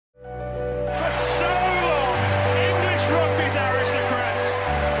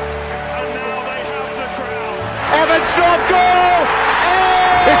Stop goal!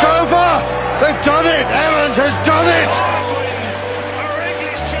 It's over! They've done it! Evans has done it! Quins are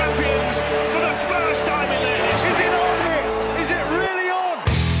English champions for the first time in their history. Is it on here? Is it really on?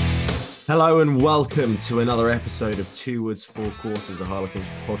 Hello and welcome to another episode of Two Woods, Four Quarters, a Harlequins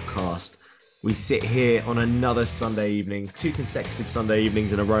podcast. We sit here on another Sunday evening, two consecutive Sunday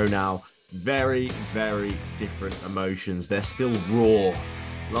evenings in a row now. Very, very different emotions. They're still raw.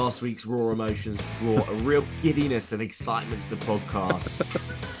 Last week's raw emotions brought a real giddiness and excitement to the podcast.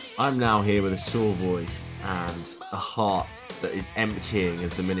 I'm now here with a sore voice and a heart that is emptying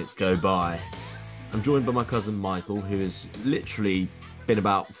as the minutes go by. I'm joined by my cousin Michael, who has literally been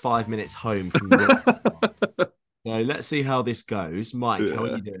about 5 minutes home from the work. So let's see how this goes. Mike, how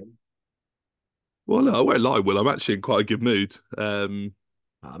are you doing? Well, no, I won't lie, Will. I'm actually in quite a good mood.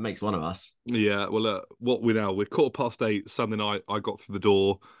 That makes one of us. Yeah, well, what we're 8:15 Sunday night. I got through the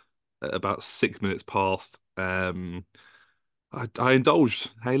door at about 6 minutes past. I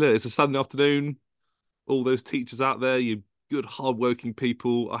indulged. Hey, look, it's a Sunday afternoon. All those teachers out there, you good, hard-working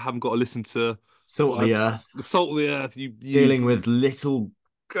people. I haven't got to listen to Salt of the earth. the salt of the earth. You Dealing with little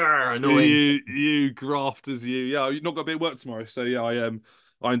annoying. you grafters. Yeah, you're not going to be at work tomorrow. So yeah,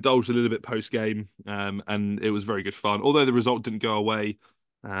 I indulged a little bit post game, and it was very good fun. Although the result didn't go away.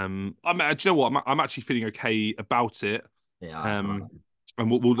 Do you know what? I'm actually feeling okay about it. Yeah, and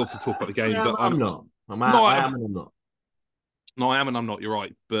we'll love to talk about the game. I am, But I'm not. I am and I'm not. No, I am and I'm not. You're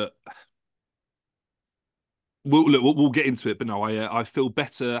right. But we'll get into it. But no, I feel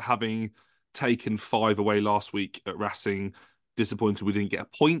better having taken 5 away last week at Racing. Disappointed we didn't get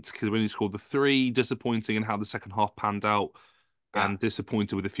a point because we only scored the 3. Disappointing in how the second half panned out, and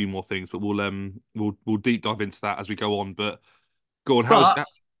disappointed with a few more things. But we'll deep dive into that as we go on. But go on, how is that?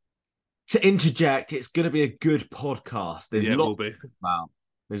 To interject, it's going to be a good podcast. There's lots to talk about.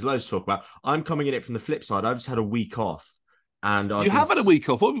 There's loads to talk about. I'm coming in it from the flip side. I've just had a week off, and you have had a week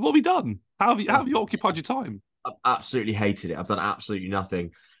off. What have you done? How have you occupied your time? I've absolutely hated it. I've done absolutely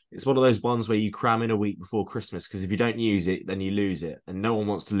nothing. It's one of those ones where you cram in a week before Christmas because if you don't use it, then you lose it, and no one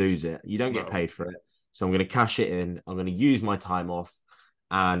wants to lose it. You don't get paid for it, so I'm going to cash it in. I'm going to use my time off.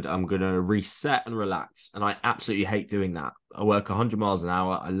 And I'm going to reset and relax. And I absolutely hate doing that. I work 100 miles an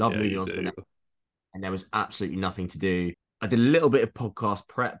hour. I love moving on to the next. And there was absolutely nothing to do. I did a little bit of podcast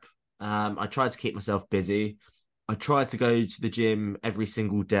prep. I tried to keep myself busy. I tried to go to the gym every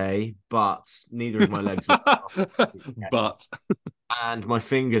single day, but neither of my legs were. And my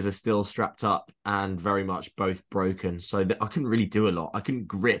fingers are still strapped up and very much both broken. So I couldn't really do a lot. I couldn't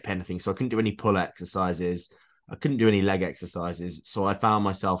grip anything. So I couldn't do any pull exercises. I couldn't do any leg exercises, so I found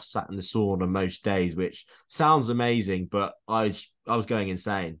myself sat in the sauna most days, which sounds amazing, but I was going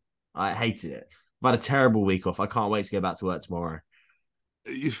insane. I hated it. I've had a terrible week off. I can't wait to go back to work tomorrow.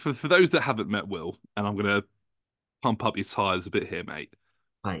 For those that haven't met Will, and I'm going to pump up your tires a bit here, mate.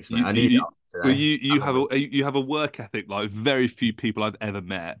 Thanks, mate. I need it today. You have a work ethic like very few people I've ever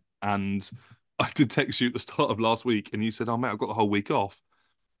met, and I did text you at the start of last week, and you said, "Oh, mate, I've got the whole week off."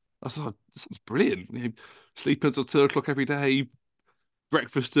 I was like, "This sounds brilliant." Sleep until 2 o'clock every day,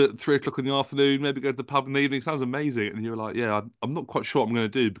 breakfast at 3 o'clock in the afternoon, maybe go to the pub in the evening. Sounds amazing. And you're like, yeah, I'm not quite sure what I'm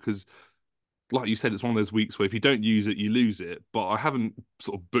going to do because, like you said, it's one of those weeks where if you don't use it, you lose it. But I haven't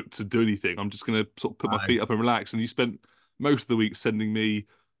sort of booked to do anything. I'm just going to sort of put my feet up and relax. And you spent most of the week sending me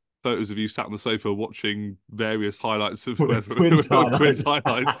photos of you sat on the sofa watching various highlights of Quins highlights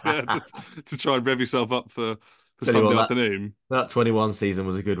to try and rev yourself up for Sunday afternoon. That 21 season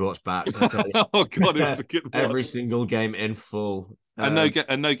was a good watch back. Oh god, it was a good watch. Every single game in full. And no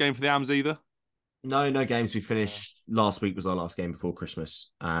game for the Ams either? No games. We finished last week was our last game before Christmas,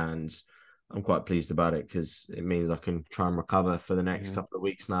 and I'm quite pleased about it because it means I can try and recover for the next couple of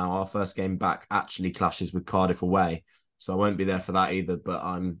weeks now. Our first game back actually clashes with Cardiff away, so I won't be there for that either, but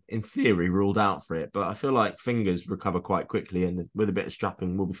I'm in theory ruled out for it. But I feel like fingers recover quite quickly, and with a bit of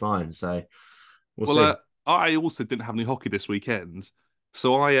strapping we'll be fine. So we'll see. I also didn't have any hockey this weekend,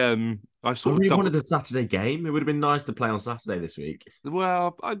 so I sort of wanted a Saturday game. It would have been nice to play on Saturday this week.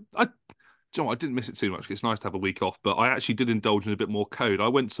 Well, John, I didn't miss it too much. It's nice to have a week off, but I actually did indulge in a bit more code. I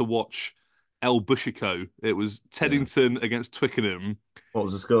went to watch El Bushico. It was Teddington against Twickenham. What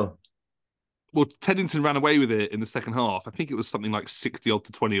was the score? Well, Teddington ran away with it in the second half. I think it was something like 60 odd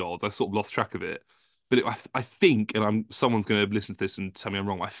to 20 odd. I sort of lost track of it, but I think, and someone's going to listen to this and tell me I'm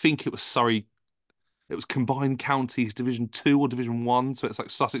wrong. I think it was Surrey. It was Combined Counties Division 2 or Division 1, so it's like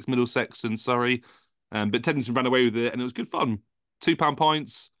Sussex, Middlesex and Surrey. But Teddington ran away with it, and it was good fun. £2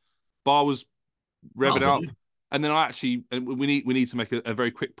 points, bar was revving up. And then we need to make a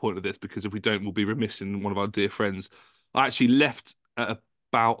very quick point of this because if we don't, we'll be remiss in one of our dear friends. I actually left at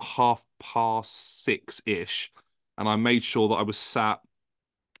about 6:30-ish and I made sure that I was sat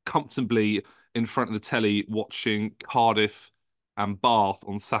comfortably in front of the telly watching Cardiff and Bath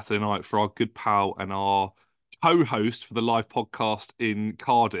on Saturday night for our good pal and our co-host for the live podcast in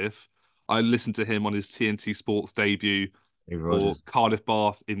Cardiff. I listened to him on his TNT Sports debut Hey, for Rogers. Cardiff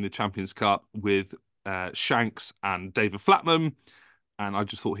Bath in the Champions Cup with Shanks and David Flatman, and I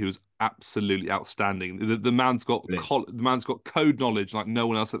just thought he was absolutely outstanding. The man's got Brilliant. the man's got code knowledge like no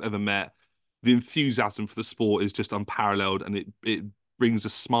one else I've ever met. The enthusiasm for the sport is just unparalleled, and it brings a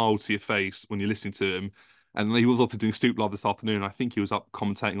smile to your face when you're listening to him. And he was also doing Stoop Live this afternoon. I think he was up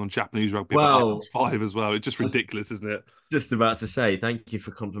commentating on Japanese rugby about Well, 5 as well. It's just I was ridiculous, isn't it? just about to say thank you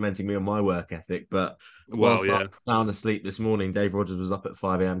for complimenting me on my work ethic, but Well, whilst I yeah, was sound asleep this morning, Dave Rogers was up at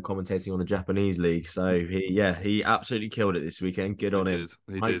 5 a.m. commentating on the Japanese league. So he absolutely killed it this weekend. Good he on him. did.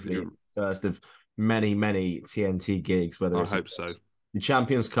 He did. Hopefully it's the first of many TNT gigs, whether I it's hope so. the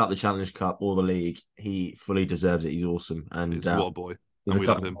Champions Cup, the Challenge Cup, or the league. He fully deserves it. He's awesome. And What a boy. there's And a we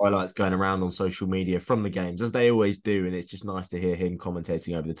love couple of him. highlights going around on social media from the games, as they always do, and it's just nice to hear him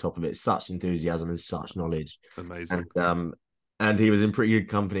commentating over the top of it. Such enthusiasm and such knowledge. Amazing. And he was in pretty good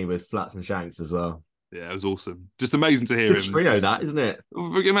company with Flats and Shanks as well. Yeah, it was awesome. Just amazing to hear Good him. trio, Just, that, isn't it?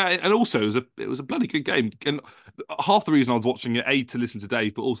 and also it was a bloody good game. And half the reason I was watching it, A, to listen to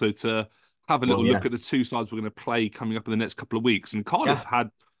Dave, but also to have a little Well, yeah. look at the two sides we're going to play coming up in the next couple of weeks. And Cardiff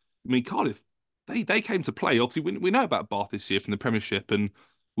Yeah. Cardiff, they came to play. Obviously, we know about Bath this year from the Premiership, and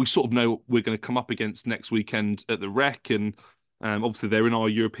we sort of know what we're going to come up against next weekend at the Rec. And obviously, they're in our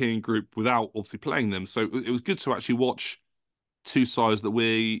European group without obviously playing them. So it was good to actually watch two sides that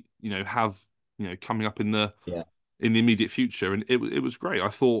we, have, coming up in the Yeah. immediate future, and it was great. I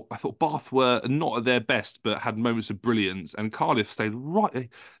thought Bath were not at their best, but had moments of brilliance, and Cardiff stayed right.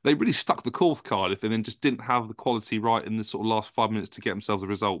 They really stuck the course, Cardiff, and then just didn't have the quality right in the sort of last 5 minutes to get themselves a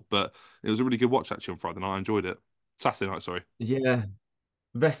result. But it was a really good watch actually on Friday night. I enjoyed it. Saturday night, sorry. Yeah.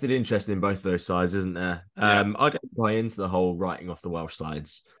 Vested interest in both of those sides, isn't there? Yeah. I don't buy into the whole writing off the Welsh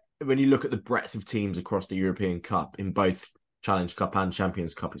sides. When you look at the breadth of teams across the European Cup in both Challenge Cup and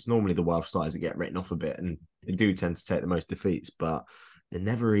Champions Cup, it's normally the Welsh sides that get written off a bit, and they do tend to take the most defeats, but they're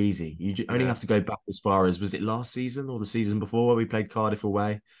never easy. You only have to go back as far as, was it last season or the season before where we played Cardiff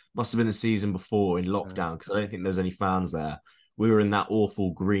away? Must have been the season before in lockdown, because I don't think there was any fans there. We were in that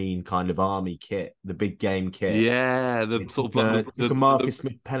awful green kind of army kit, the big game kit. Yeah, the It sort took, of like it took a Marcus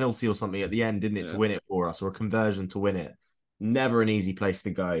Smith penalty or something at the end, didn't it, to yeah. win it for us, or a conversion to win it. Never an easy place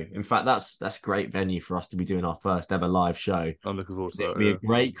to go. In fact, that's a great venue for us to be doing our first ever live show. I'm looking forward to It'll that. be Yeah. a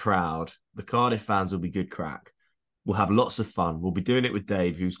great crowd. The Cardiff fans will be good crack. We'll have lots of fun. We'll be doing it with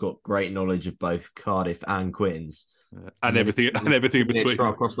Dave, who's got great knowledge of both Cardiff and Quins. Yeah. And everything in It's between. right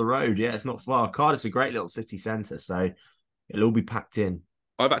across the road. Yeah, it's not far. Cardiff's a great little city centre, so it'll all be packed in.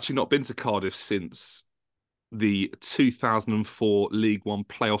 I've actually not been to Cardiff since the 2004 League One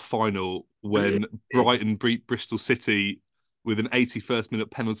playoff final when Brighton beat Bristol City with an 81st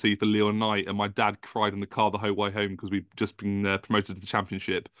minute penalty for Leon Knight, and my dad cried in the car the whole way home because we'd just been promoted to the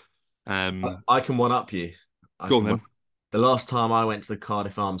Championship. I can one up you. Go on then. The last time I went to the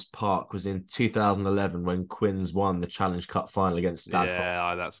Cardiff Arms Park was in 2011 when Quins won the Challenge Cup final against Stadford.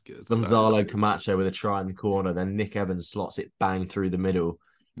 Yeah, that's good. Gonzalo Camacho with a try in the corner, then Nick Evans slots it bang through the middle.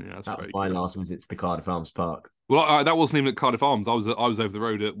 Yeah, that was my last visit to the Cardiff Arms Park. Well, that wasn't even at Cardiff Arms. I was over the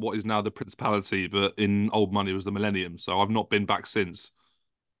road at what is now the Principality, but in old money was the Millennium. So I've not been back since.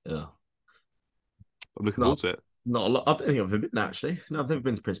 Yeah, I'm looking forward to it. Not a lot. I don't think I've ever been actually. No, I've never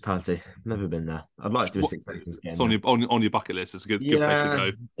been to Principality. Never been there. I'd like to do a Six Nations game. It's on your bucket list. It's a good place to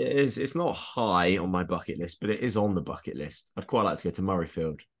go. It is. It's not high on my bucket list, but it is on the bucket list. I'd quite like to go to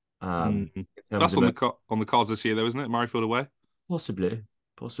Murrayfield. That's on the cards this year, though, isn't it? Murrayfield away. Possibly.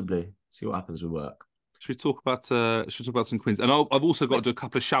 See what happens with work. Should we talk about some Quins? And I've also got to do a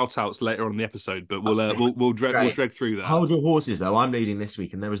couple of shout outs later on in the episode, but we'll dread through that. Hold your horses though. I'm leading this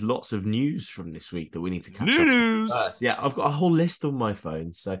week, and there was lots of news from this week that we need to catch up news. First. Yeah, I've got a whole list on my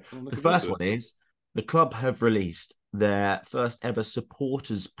phone. So the first one is the club have released their first ever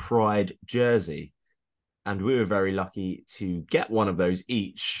supporters pride jersey, and we were very lucky to get one of those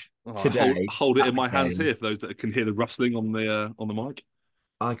each today. Hold it in my hands here for those that can hear the rustling on the mic.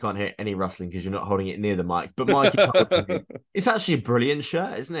 I can't hear any rustling because you're not holding it near the mic. But Mike, it's actually a brilliant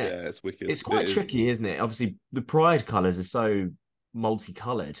shirt, isn't it? Yeah, it's wicked. It's quite tricky, isn't it? Obviously, the Pride colours are so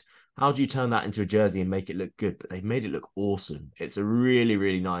multicolored. How do you turn that into a jersey and make it look good? But they've made it look awesome. It's a really,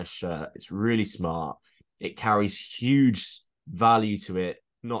 really nice shirt. It's really smart. It carries huge value to it,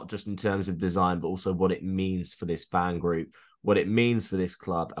 not just in terms of design, but also what it means for this fan group, what it means for this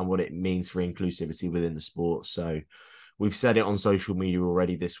club, and what it means for inclusivity within the sport. So We've said it on social media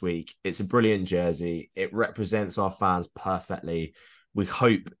already this week. It's a brilliant jersey. It represents our fans perfectly. We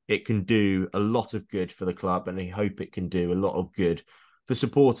hope it can do a lot of good for the club, and we hope it can do a lot of good for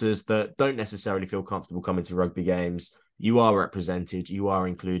supporters that don't necessarily feel comfortable coming to rugby games. You are represented, you are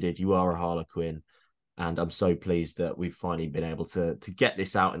included, you are a Harlequin. And I'm so pleased that we've finally been able to get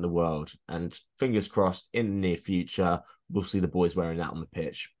this out in the world. And fingers crossed, in the near future, we'll see the boys wearing that on the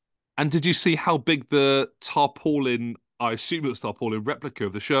pitch. And did you see how big the tarpaulin, I assume it was tarpaulin replica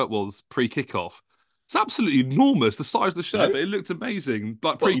of the shirt was pre-kickoff? It's absolutely enormous, the size of the shirt, No? but it looked amazing.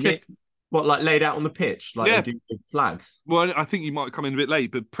 Like What, you mean, pre-kick. what, like laid out on the pitch, like Yeah. they do with flags? Well, I think you might come in a bit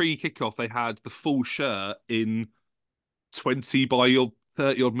late, but pre-kickoff, they had the full shirt in 20 by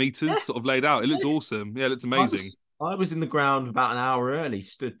 30 odd meters Yeah. sort of laid out. It looked awesome. Yeah, it looked amazing. I was in the ground about an hour early,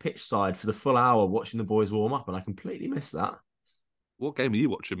 stood pitch side for the full hour watching the boys warm up, and I completely missed that. What game are you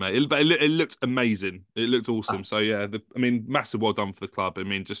watching, mate? It looked amazing. It looked awesome. So yeah, massive well done for the club. I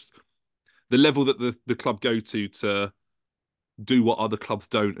mean, just the level that the club go to do what other clubs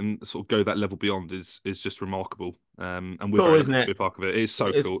don't and sort of go that level beyond is just remarkable. And we're Cool, very isn't lucky it? to be part of it. It's so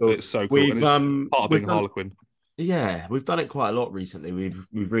It's cool. cool. It's so cool. And it's part of being a Done, Harlequin. yeah, we've done it quite a lot recently. We've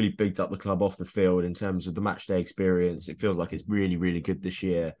really bigged up the club off the field in terms of the match day experience. It feels like it's really, really good this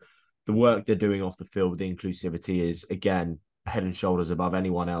year. The work they're doing off the field with the inclusivity is, again, head and shoulders above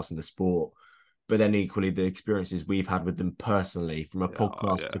anyone else in the sport. But then equally, the experiences we've had with them personally, from a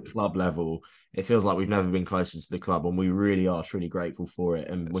podcast to club level, it feels like we've never been closer to the club, and we really are truly grateful for it.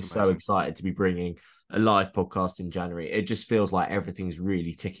 And we're so excited to be bringing a live podcast in January. It just feels like everything's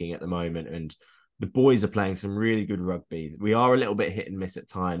really ticking at the moment, and the boys are playing some really good rugby. We are a little bit hit and miss at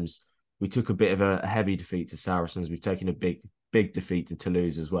times. We took a bit of a heavy defeat to Saracens. We've taken a big defeat to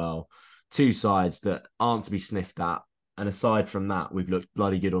Toulouse as well. Two sides that aren't to be sniffed at. And aside from that, we've looked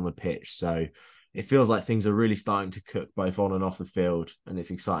bloody good on the pitch. So it feels like things are really starting to cook both on and off the field. And it's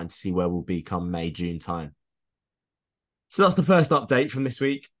exciting to see where we'll be come May, June time. So that's the first update from this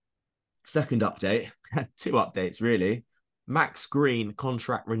week. Second update, two updates really. Max Green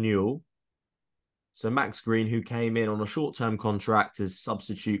contract renewal. So Max Green, who came in on a short-term contract as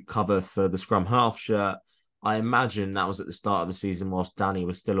substitute cover for the scrum half shirt, I imagine that was at the start of the season whilst Danny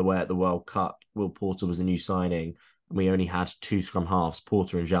was still away at the World Cup. Will Porter was a new signing, and we only had two scrum halves,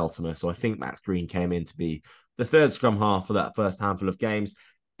 Porter and Geltimer. So I think Max Green came in to be the third scrum half for that first handful of games.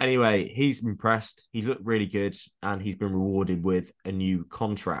 Anyway, he's impressed. He looked really good, and he's been rewarded with a new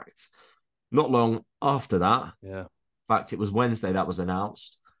contract. Not long after that, in fact, it was Wednesday that was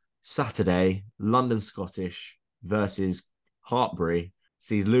announced. Saturday, London Scottish versus Hartbury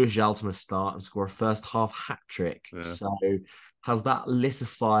sees Lewis Geltimer start and score a first half hat trick. Yeah. So has that lit a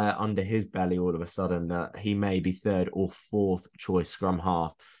fire under his belly all of a sudden that he may be third or fourth choice scrum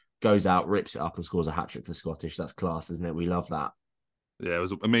half, goes out, rips it up and scores a hat trick for Scottish. That's class, isn't it? We love that. Yeah,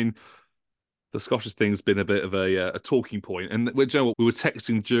 the Scottish thing's been a bit of a talking point. And we were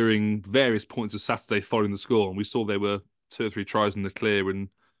texting during various points of Saturday following the score, and we saw there were 2 or 3 tries in the clear and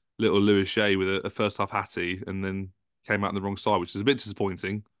little Lewis Shea with a first half hattie and then came out on the wrong side, which is a bit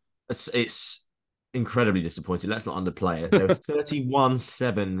disappointing. It's incredibly disappointing. Let's not underplay it. There were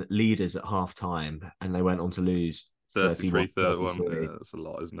 31-7 leaders at half time and they went on to lose 33-31. Yeah, that's a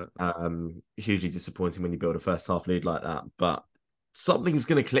lot, isn't it? Hugely disappointing when you build a first half lead like that. But something's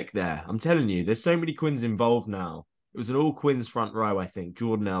going to click there. I'm telling you, there's so many Quins involved now. It was an all Quins front row, I think.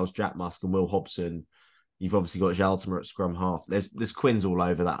 Jordan Ells, Jack Musk and Will Hobson. You've obviously got Geltimer at scrum half. There's Quins all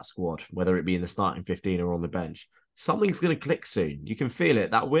over that squad, whether it be in the starting 15 or on the bench. Something's going to click soon. You can feel it.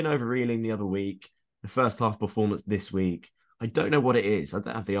 That win over Ealing the other week, the first half performance this week. I don't know what it is. I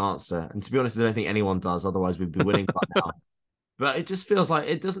don't have the answer. And to be honest, I don't think anyone does. Otherwise, we'd be winning by now. But it just feels like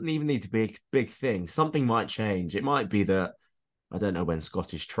it doesn't even need to be a big thing. Something might change. It might be that, I don't know when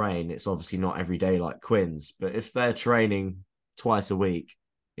Scottish train. It's obviously not every day like Quins. But if they're training twice a week,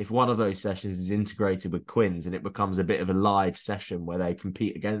 if one of those sessions is integrated with Quins and it becomes a bit of a live session where they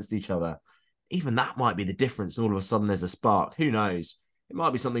compete against each other, even that might be the difference. All of a sudden there's a spark. Who knows? It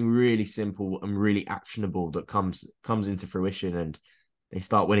might be something really simple and really actionable that comes into fruition and they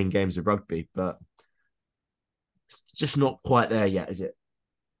start winning games of rugby. But it's just not quite there yet, is it?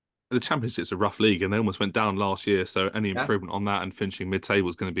 The Championship's a rough league and they almost went down last year. So any improvement on that and finishing mid-table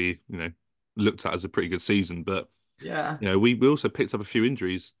is going to be, looked at as a pretty good season. But we also picked up a few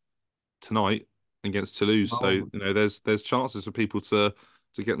injuries tonight against Toulouse. So, there's chances for people to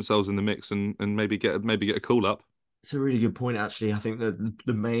get themselves in the mix and maybe get a call up. It's a really good point, actually. I think that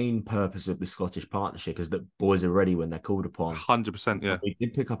the main purpose of the Scottish partnership is that boys are ready when they're called upon. 100%, yeah. We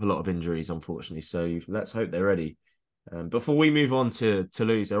did pick up a lot of injuries, unfortunately, so let's hope they're ready. Before we move on to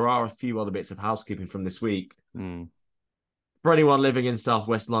Toulouse, there are a few other bits of housekeeping from this week. For anyone living in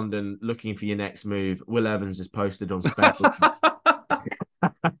Southwest London looking for your next move, Will Evans has posted on Spare.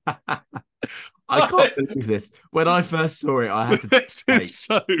 I can't believe this. When I first saw it, I had to. This is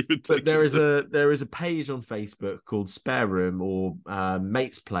so ridiculous. But there is a page on Facebook called Spare Room or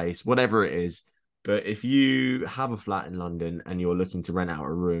Mate's Place, whatever it is. But if you have a flat in London and you're looking to rent out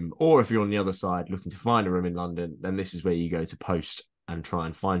a room, or if you're on the other side looking to find a room in London, then this is where you go to post and try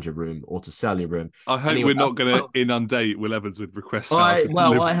and find your room or to sell your room. I hope we're not going to inundate Will Evans with requests. I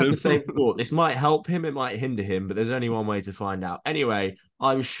have the same thought. This might help him, it might hinder him, but there's only one way to find out. Anyway,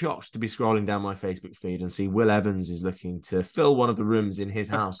 I was shocked to be scrolling down my Facebook feed and see Will Evans is looking to fill one of the rooms in his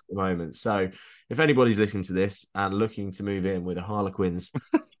house at the moment. So if anybody's listening to this and looking to move in with a Harlequins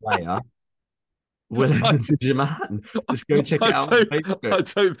player, Will Evans is your man. Just go check it out on Facebook. I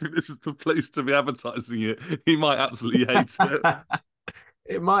don't think this is the place to be advertising it. He might absolutely hate it.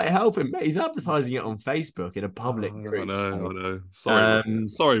 It might help him. He's advertising it on Facebook in a public group. I know.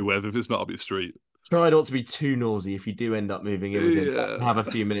 Sorry, Wev, if it's not up your street. Try not to be too nosy if you do end up moving in with him. Yeah. Have a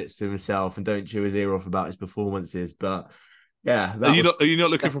few minutes to himself and don't chew his ear off about his performances. But yeah, Are you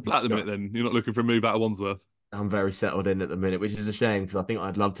not looking for a flat at the minute? Then you're not looking for a move out of Wandsworth. I'm very settled in at the minute, which is a shame because I think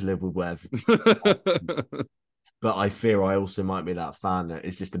I'd love to live with Wev. But I fear I also might be that fan that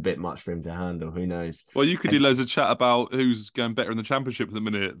it's just a bit much for him to handle. Who knows? Well, you could do loads of chat about who's going better in the Championship at the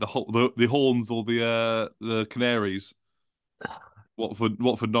minute: the Horns or the Canaries.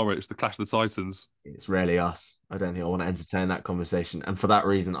 Watford Norwich, the clash of the Titans. It's rarely us. I don't think I want to entertain that conversation, and for that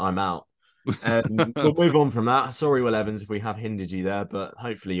reason, I'm out. We'll move on from that. Sorry, Will Evans, if we have hindered you there, but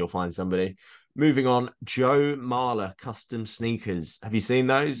hopefully you'll find somebody. Moving on, Joe Marler custom sneakers. Have you seen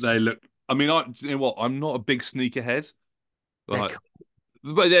those? They look. I mean, you know what? I'm not a big sneakerhead. Like,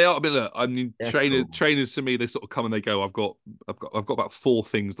 but they are. I mean, trainers to me, they sort of come and they go. I've got about 4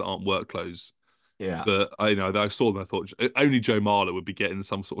 things that aren't work clothes. Yeah, but I saw them. I thought only Joe Marler would be getting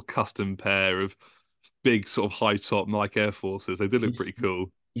some sort of custom pair of big sort of high top Nike Air Forces. They did look pretty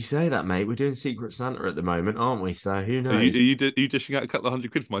cool. You say that, mate. We're doing Secret Santa at the moment, aren't we? So who knows? Are you dishing out a couple of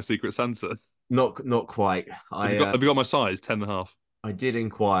 £100 for my Secret Santa? Not quite. Have you got my size? 10.5. I did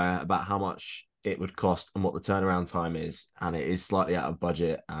inquire about how much it would cost and what the turnaround time is, and it is slightly out of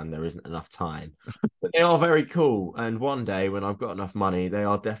budget and there isn't enough time. But they are very cool, and one day when I've got enough money, they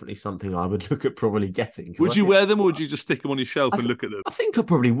are definitely something I would look at probably getting. Would you wear them, or would you just stick them on your shelf and look at them? I think I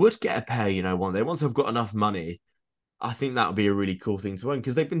probably would get a pair, one day. Once I've got enough money, I think that would be a really cool thing to own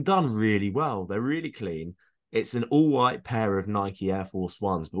because they've been done really well. They're really clean. It's an all-white pair of Nike Air Force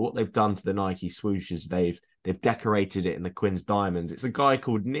Ones, but what they've done to the Nike swoosh is they've decorated it in the Quins diamonds. It's a guy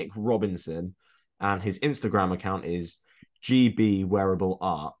called Nick Robinson, and his Instagram account is GB Wearable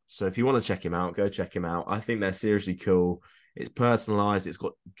Art. So if you want to check him out, go check him out. I think they're seriously cool. It's personalized. It's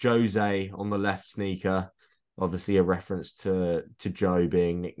got Jose on the left sneaker, obviously a reference to Joe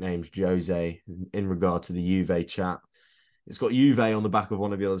being nicknamed Jose in regard to the Juve chat. It's got Juve on the back of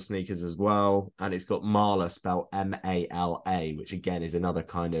one of the other sneakers as well. And it's got Marla spelled Mala, which again is another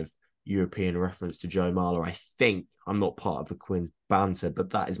kind of European reference to Joe Marler. I think I'm not part of the Quins banter, but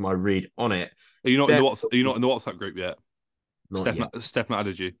that is my read on it. Are you not in the WhatsApp group yet? Not yet. Steph not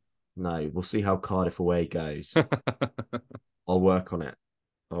added you. No, we'll see how Cardiff away goes. I'll work on it.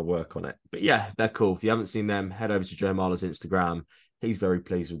 But yeah, they're cool. If you haven't seen them, head over to Joe Marler's Instagram. He's very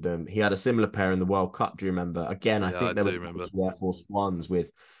pleased with them. He had a similar pair in the World Cup. Do you remember? Again, I think they were the Air Force Ones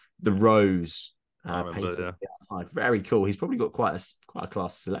with the rose painted on the outside. Very cool. He's probably got quite a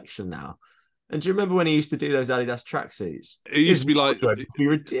class selection now. And do you remember when he used to do those Adidas tracksuits? It used to be like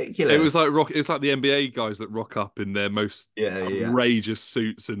ridiculous. It was like the NBA guys that rock up in their most outrageous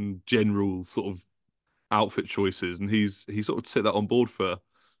suits and general sort of outfit choices, and he sort of took that on board for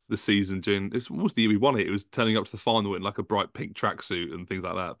the season. During it was the year we won it. It was turning up to the final in like a bright pink tracksuit and things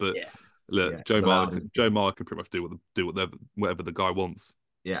like that. But look, Joe Marler can pretty much do whatever the guy wants.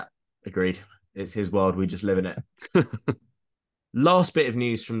 Yeah, agreed. It's his world. We just live in it. Last bit of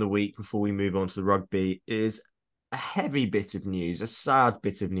news from the week before we move on to the rugby is a heavy bit of news, a sad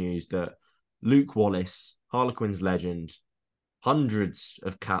bit of news that Luke Wallace, Harlequins legend, hundreds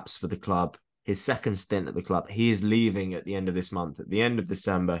of caps for the club, his second stint at the club, he is leaving at the end of this month. At the end of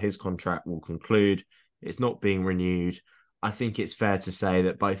December, his contract will conclude. It's not being renewed. I think it's fair to say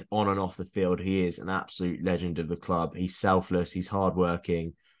that both on and off the field, he is an absolute legend of the club. He's selfless. He's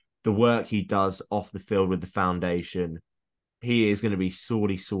hardworking. The work he does off the field with the foundation, he is going to be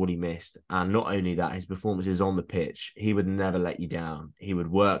sorely, sorely missed. And not only that, his performances on the pitch, he would never let you down. He would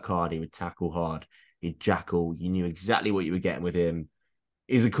work hard. He would tackle hard. He'd jackal. You knew exactly what you were getting with him.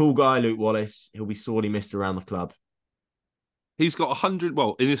 He's a cool guy, Luke Wallace. He'll be sorely missed around the club. He's got 100,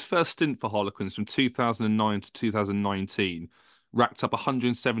 well, in his first stint for Harlequins from 2009 to 2019, racked up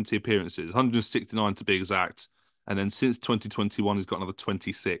 170 appearances, 169 to be exact. And then since 2021, he's got another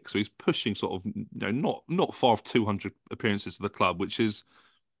 26. So he's pushing sort of, not far off 200 appearances for the club, which is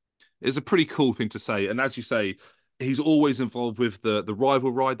a pretty cool thing to say. And as you say, he's always involved with the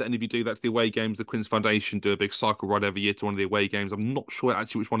rival ride that any of you do that to the away games. The Quins Foundation do a big cycle ride every year to one of the away games. I'm not sure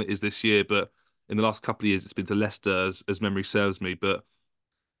actually which one it is this year, but in the last couple of years, it's been to Leicester, as memory serves me. But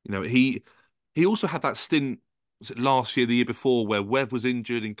he also had that stint, was it last year, the year before, where Webb was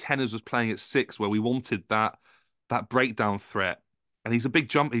injured and Kenners was playing at 6, where we wanted that breakdown threat. And he's a big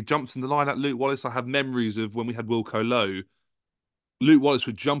jump. He jumps in the line at Luke Wallace. I have memories of when we had Wilco Lowe. Luke Wallace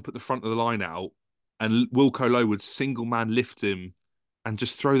would jump at the front of the line out, and Wilco Lowe would single man lift him and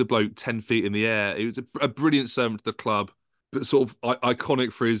just throw the bloke 10 feet in the air. It was a brilliant servant to the club, but sort of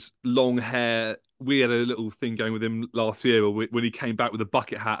iconic for his long hair. We had a little thing going with him last year when he came back with a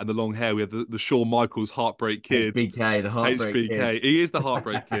bucket hat and the long hair. We had the Shawn Michaels Heartbreak Kid. HBK, the Heartbreak HBK. Kid. He is the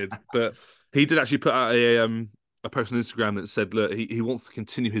Heartbreak Kid, but he did actually put out a post on Instagram that said, look, he wants to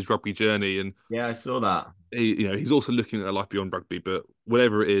continue his rugby journey, and Yeah, I saw that. he's also looking at a life beyond rugby. But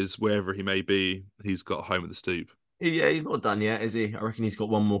whatever it is, wherever he may be, he's got a home at the Stoop. Yeah, he's not done yet, is he? I reckon he's got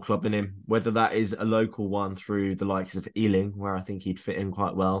one more club in him. Whether that is a local one through the likes of Ealing, where I think he'd fit in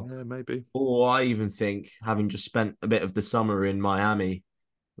quite well. Yeah, maybe. Or I even think, having just spent a bit of the summer in Miami,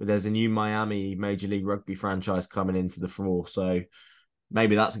 where there's a new Miami Major League Rugby franchise coming into the floor. So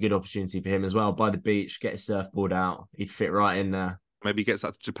maybe that's a good opportunity for him as well. By the beach, get his surfboard out. He'd fit right in there. Maybe he gets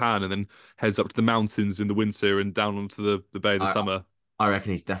out to Japan and then heads up to the mountains in the winter and down onto the bay in the summer. I reckon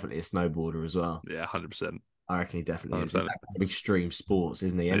he's definitely a snowboarder as well. Yeah, 100%. I reckon he definitely is. 100%. He's that kind of extreme sports,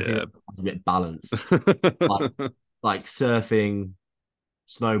 isn't he? Anything Yeah. that's a bit balanced. like surfing,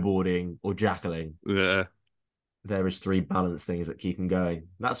 snowboarding, or jackling. Yeah. There is 3 balanced things that keep him going.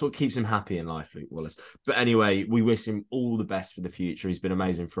 That's what keeps him happy in life, Luke Wallace. But anyway, we wish him all the best for the future. He's been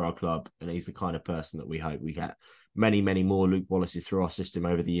amazing for our club, and he's the kind of person that we hope we get many, many more Luke Wallaces through our system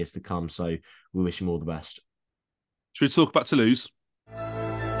over the years to come. So we wish him all the best. Should we talk about Toulouse?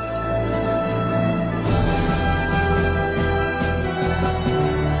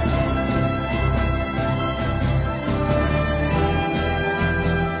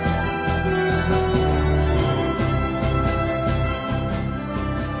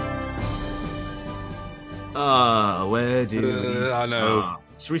 Where do we I know. start?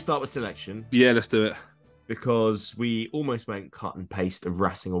 Should we start with selection? Yeah, let's do it. Because we almost went cut and paste of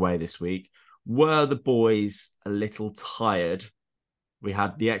Racing away this week. Were the boys a little tired? We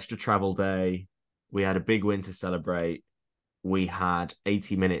had the extra travel day. We had a big win to celebrate. We had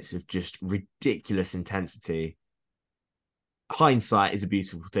 80 minutes of just ridiculous intensity. Hindsight is a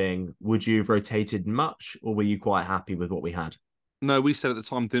beautiful thing. Would you have rotated much, or were you quite happy with what we had? No, we said at the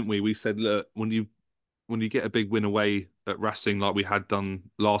time, didn't we? We said, look, when you get a big win away at Racing like we had done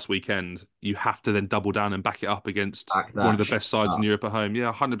last weekend, you have to then double down and back it up against one of the best sides in Europe at home.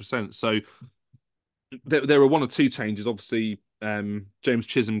 Yeah, 100%. So there were 1 or 2 changes. Obviously, James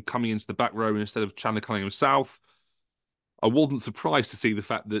Chisholm coming into the back row instead of Chandler Cunningham South. I wasn't surprised to see the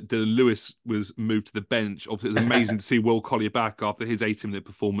fact that Dylan Lewis was moved to the bench. Obviously, it was amazing to see Will Collier back after his 80-minute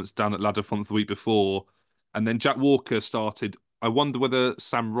performance down at La Défense the week before. And then Jack Walker started. I wonder whether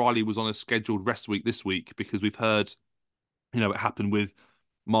Sam Riley was on a scheduled rest week this week, because we've heard, it happened with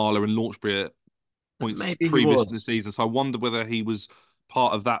Marler and Launchbury at points previous in the season. So I wonder whether he was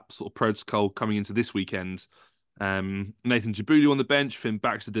part of that sort of protocol coming into this weekend. Nathan Djibouti on the bench, Finn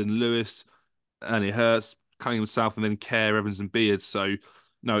Baxter, Dylan Lewis, Ernie Hurst, Cunningham South, and then Kerr, Evans and Beard. So,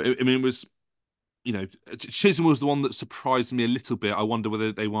 no, it was, Chisholm was the one that surprised me a little bit. I wonder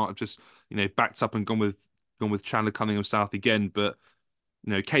whether they might have just, backed up and gone with Chandler Cunningham South again. But,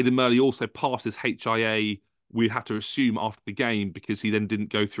 Caden Murley also passed his HIA, we had to assume, after the game, because he then didn't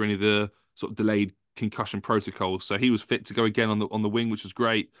go through any of the sort of delayed concussion protocols. So he was fit to go again on the wing, which was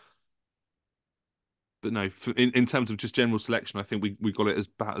great. But no, in terms of just general selection, I think we got it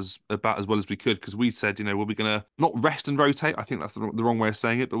about as well as we could, because we said, were we going to not rest and rotate? I think that's the wrong way of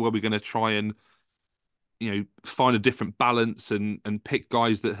saying it, but were we going to try and, find a different balance and pick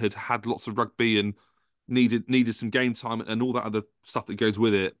guys that had lots of rugby and needed some game time and all that other stuff that goes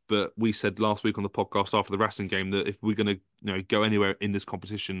with it. But we said last week on the podcast after the Racing game that if we're going to go anywhere in this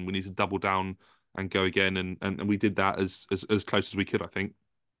competition, we need to double down and go again, and we did that as close as we could, I think.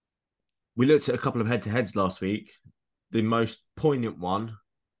 We looked at a couple of head-to-heads last week. The most poignant one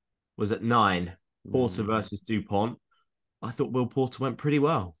was at 9, Porter versus DuPont. I thought Will Porter went pretty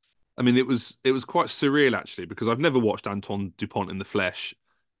well. I mean, it was quite surreal, actually, because I've never watched Anton DuPont in the flesh,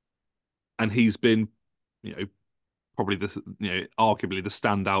 and he's been, probably arguably the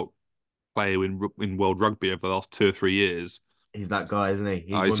standout player in world rugby over the last 2 or 3 years. He's that guy, isn't he?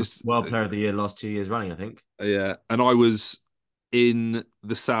 He's I won just World Player of the Year last 2 years running, I think. Yeah, and I was in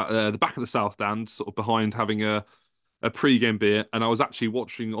the back of the south stand, sort of behind, having a pre-game beer, and I was actually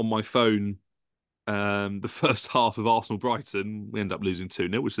watching on my phone the first half of Arsenal Brighton. We ended up losing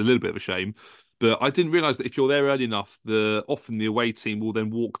 2-0, which is a little bit of a shame. But I didn't realise that if you're there early enough, often the away team will then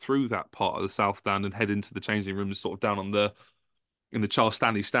walk through that part of the south stand and head into the changing rooms, sort of down in the Charles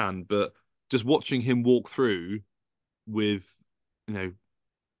Stanley stand. But just watching him walk through with, you know,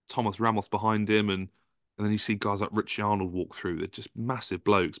 Thomas Ramos behind him, and then you see guys like Richie Arnold walk through. They're just massive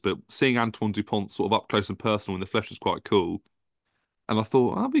blokes. But seeing Antoine Dupont sort of up close and personal in the flesh was quite cool. And I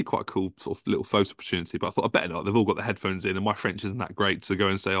thought, that'd be quite a cool sort of little photo opportunity. But I thought, I better not. They've all got their headphones in, and my French isn't that great to go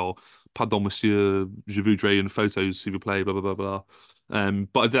and say, oh, pardon, monsieur, je voudrais une photo, s'il vous plaît, blah, blah, blah, blah.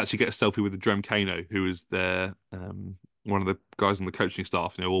 But I did actually get a selfie with the Drem Kano, who is their one of the guys on the coaching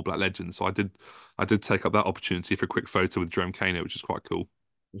staff, All Black legends. So I did take up that opportunity for a quick photo with Drem Kano, which is quite cool.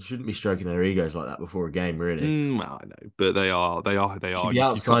 You shouldn't be stroking their egos like that before a game, really. Well, I know, but they are. Should be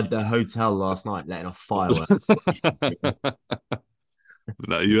outside their hotel last night letting off fireworks.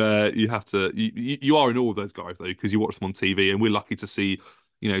 No, you have to. You are in awe of those guys though, because you watch them on TV, and we're lucky to see,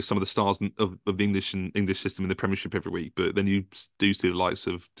 some of the stars of the English system in the Premiership every week. But then you do see the likes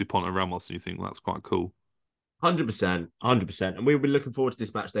of Dupont and Ramos, and you think, well, that's quite cool. 100%, 100%. And we've been looking forward to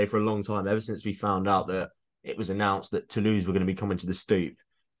this match day for a long time, ever since we found out that it was announced that Toulouse were going to be coming to the Stoop.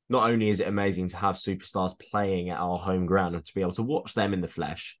 Not only is it amazing to have superstars playing at our home ground and to be able to watch them in the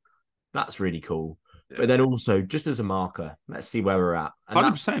flesh, that's really cool. Yeah. But then also, just as a marker, let's see where we're at. And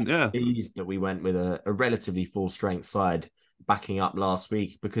 100%, yeah. Pleased that we went with a relatively full strength side backing up last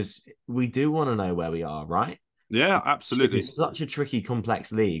week, because we do want to know where we are, right? Yeah, absolutely. It's such a tricky,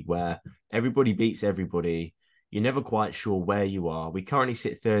 complex league where everybody beats everybody. You're never quite sure where you are. We currently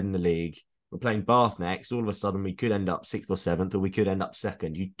sit third in the league. We're playing Bath next. All of a sudden, we could end up 6th or 7th, or we could end up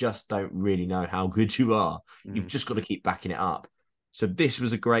 2nd. You just don't really know how good you are. You've just got to keep backing it up. So this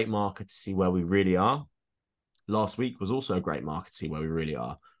was a great marker to see where we really are. Last week was also a great marker to see where we really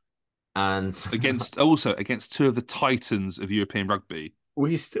are. And against two of the titans of European rugby.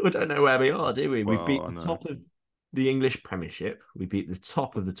 We still don't know where we are, do we? Well, we beat the top of the English Premiership. We beat the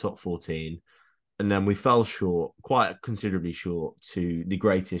top of the top 14. And then we fell short, quite considerably short, to the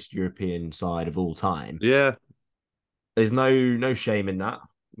greatest European side of all time. Yeah. There's no shame in that.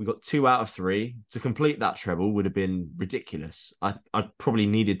 We got 2 out of 3. To complete that treble would have been ridiculous. I probably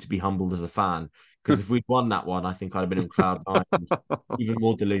needed to be humbled as a fan, because if we'd won that one, I think I'd have been in cloud nine, even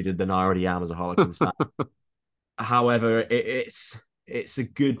more deluded than I already am as a Harlequins fan. However, it's a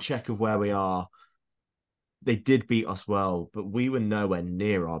good check of where we are. They did beat us well, but we were nowhere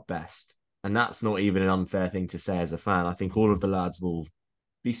near our best. And that's not even an unfair thing to say as a fan. I think all of the lads will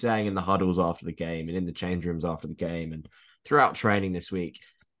be saying in the huddles after the game and in the change rooms after the game and throughout training this week,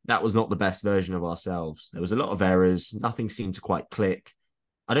 that was not the best version of ourselves. There was a lot of errors. Nothing seemed to quite click.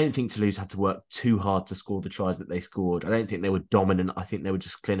 I don't think Toulouse had to work too hard to score the tries that they scored. I don't think they were dominant. I think they were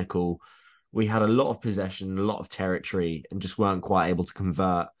just clinical. We had a lot of possession, a lot of territory, and just weren't quite able to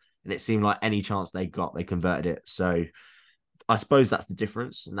convert. And it seemed like any chance they got, they converted it. So I suppose that's the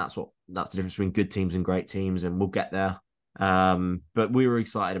difference, and that's the difference between good teams and great teams, and we'll get there. But we were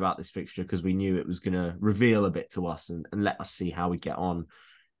excited about this fixture because we knew it was going to reveal a bit to us and let us see how we get on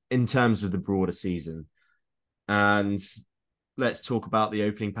in terms of the broader season. And let's talk about the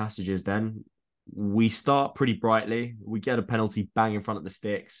opening passages then. We start pretty brightly. We get a penalty bang in front of the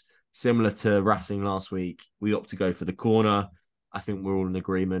sticks, similar to Racing last week. We opt to go for the corner. I think we're all in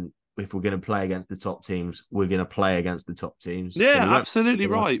agreement. If we're going to play against the top teams, we're going to play against the top teams. Yeah, so absolutely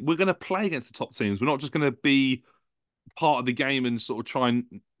right. We're going to play against the top teams. We're not just going to be part of the game and sort of try and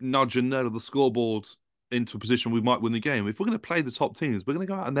nudge and nerd of the scoreboard into a position we might win the game. If we're going to play the top teams, we're going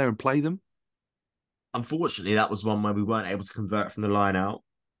to go out in there and play them. Unfortunately, that was one where we weren't able to convert from the line out.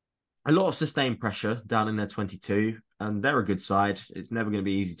 A lot of sustained pressure down in their 22, and they're a good side. It's never going to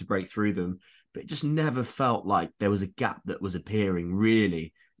be easy to break through them, but it just never felt like there was a gap that was appearing,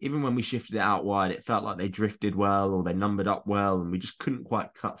 really. Even when we shifted it out wide, it felt like they drifted well or they numbered up well, and we just couldn't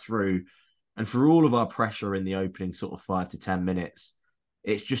quite cut through. And for all of our pressure in the opening sort of 5 to 10 minutes,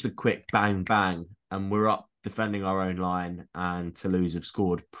 it's just a quick bang, bang, and we're up defending our own line, and Toulouse have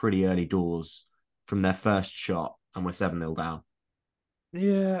scored pretty early doors from their first shot, and we're 7-0 down.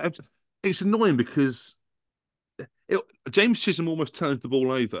 Yeah, it's annoying because James Chisholm almost turns the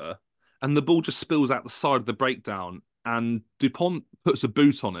ball over and the ball just spills out the side of the breakdown, and Dupont puts a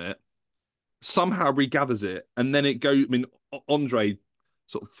boot on it, somehow regathers it, and then it goes. I mean, Andre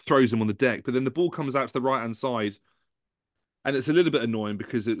sort of throws him on the deck, but then the ball comes out to the right-hand side And it's a little bit annoying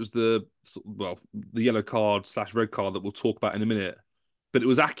because it was the yellow card / red card that we'll talk about in a minute. But it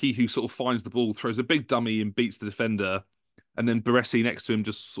was Aki who sort of finds the ball, throws a big dummy and beats the defender. And then Baresi next to him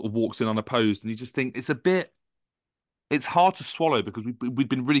just sort of walks in unopposed. And you just think it's hard to swallow because we'd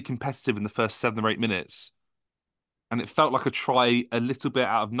been really competitive in the first 7 or 8 minutes. And it felt like a try a little bit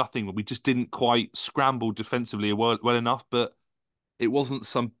out of nothing where we just didn't quite scramble defensively well enough. But it wasn't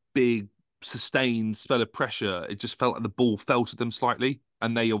some big sustained spell of pressure. It just felt like the ball fell to them slightly,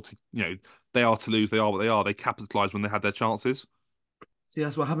 and they obviously, they are Toulouse. They are what they are. They capitalised when they had their chances. See,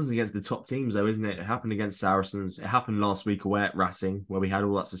 that's what happens against the top teams, though, isn't it? It happened against Saracens. It happened last week away at Racing, where we had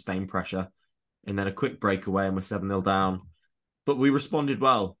all that sustained pressure, and then a quick breakaway, and we're 7-0 down. But we responded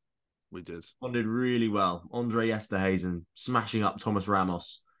well. We did. Responded really well. Andre Esterhazen smashing up Thomas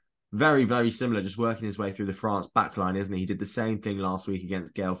Ramos. Very, very similar, just working his way through the France backline, isn't he? He did the same thing last week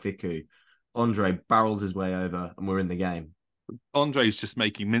against Gael Fickou. Andre barrels his way over, and we're in the game. Andre's just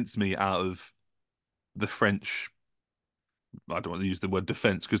making mincemeat out of the French. I don't want to use the word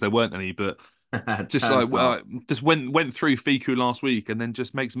defense because there weren't any, but just just went through Fickou last week and then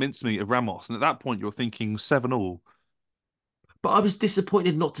just makes mincemeat of Ramos. And at that point, you're thinking 7-7. But I was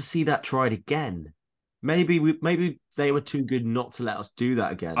disappointed not to see that tried again. Maybe they were too good not to let us do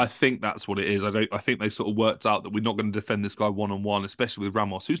that again. I think that's what it is. I think they sort of worked out that we're not going to defend this guy 1-on-1, especially with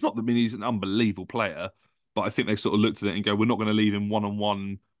Ramos, who's not. I mean, he's an unbelievable player, but I think they sort of looked at it and go, we're not going to leave him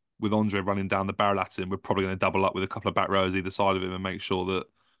 1-on-1 with Andre running down the barrel at him. We're probably going to double up with a couple of back rows either side of him and make sure that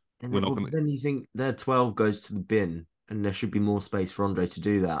we're not going to. Then you think their 12 goes to the bin, and there should be more space for Andre to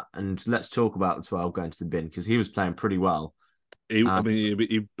do that. And let's talk about the 12 going to the bin because he was playing pretty well. He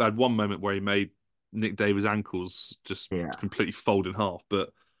had one moment where he made Nick Davis' ankles just completely fold in half, but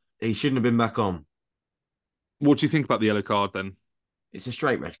he shouldn't have been back on. What do you think about the yellow card then? It's a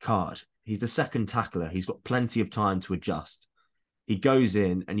straight red card. He's the second tackler. He's got plenty of time to adjust. He goes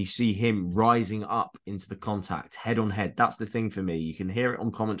in and you see him rising up into the contact, head on head. That's the thing for me. You can hear it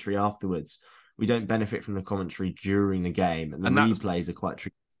on commentary afterwards. We don't benefit from the commentary during the game, and the replays are quite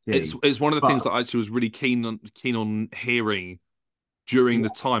tricky to see. It's one of the things that I actually was really keen on hearing during the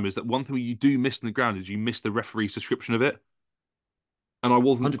time, is that one thing you do miss in the ground is you miss the referee's description of it. And I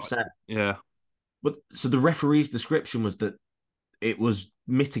wasn't 100%. Yeah. But so the referee's description was that it was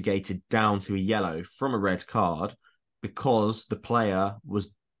mitigated down to a yellow from a red card because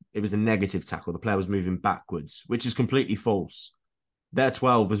it was a negative tackle. The player was moving backwards, which is completely false. Their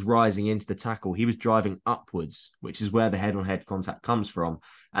 12 was rising into the tackle. He was driving upwards, which is where the head-on-head contact comes from.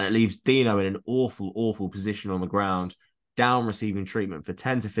 And it leaves Dino in an awful, awful position on the ground, down receiving treatment for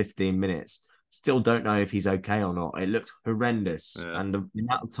 10 to 15 minutes. Still don't know if he's okay or not. It looked horrendous. Yeah. And the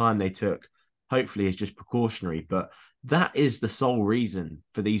amount of time they took, hopefully, is just precautionary. But that is the sole reason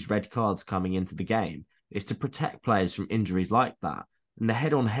for these red cards coming into the game, is to protect players from injuries like that. And the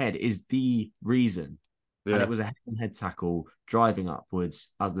head-on-head is the reason. Yeah. And it was a head-on-head tackle, driving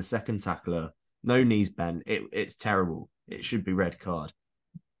upwards as the second tackler. No knees bent. It's terrible. It should be red card.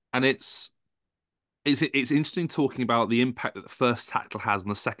 And it's interesting talking about the impact that the first tackler has on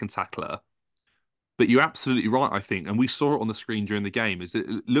the second tackler. But you're absolutely right, I think. And we saw it on the screen during the game, is that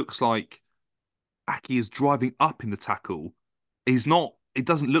it looks like Aki is driving up in the tackle. It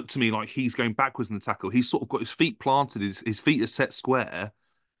doesn't look to me like he's going backwards in the tackle. He's sort of got his feet planted, his feet are set square,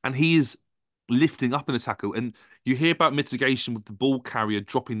 and he is lifting up in the tackle. And you hear about mitigation with the ball carrier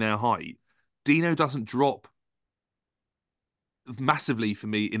dropping their height. Dino doesn't drop massively for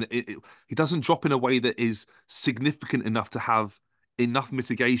me. He doesn't drop in a way that is significant enough to have enough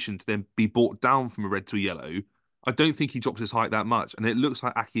mitigation to then be brought down from a red to a yellow. I don't think he drops his height that much. And it looks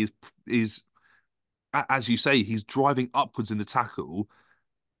like Aki is as you say, he's driving upwards in the tackle,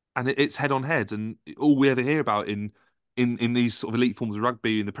 and it's head on head. And all we ever hear about in these sort of elite forms of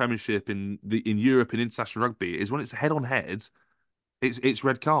rugby, in the Premiership, in Europe, in international rugby, is when it's head on head, it's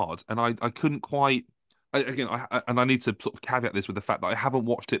red card. And I couldn't quite. I need to sort of caveat this with the fact that I haven't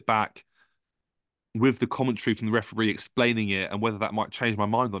watched it back with the commentary from the referee explaining it, and whether that might change my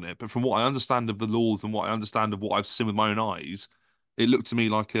mind on it. But from what I understand of the laws and what I understand of what I've seen with my own eyes, it looked to me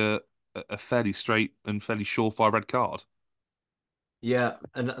like a fairly straight and fairly surefire red card. Yeah,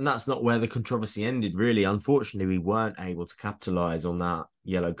 and that's not where the controversy ended, really. Unfortunately, we weren't able to capitalise on that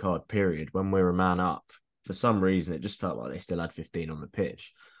yellow card period when we were a man up. For some reason, it just felt like they still had 15 on the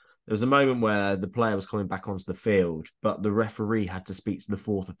pitch. There was a moment where the player was coming back onto the field, but the referee had to speak to the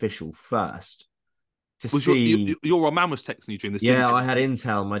fourth official first to see... Your man was texting you during this? Yeah, I had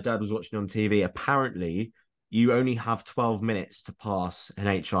intel. My dad was watching on TV. Apparently, you only have 12 minutes to pass an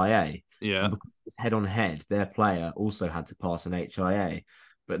HIA. Yeah. And because it's head on head, their player also had to pass an HIA.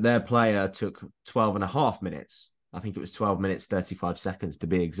 But their player took 12 and a half minutes. I think it was 12 minutes, 35 seconds to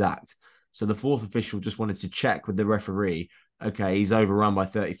be exact. So the fourth official just wanted to check with the referee, okay, he's overrun by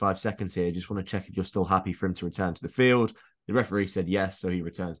 35 seconds here. Just want to check if you're still happy for him to return to the field. The referee said yes, so he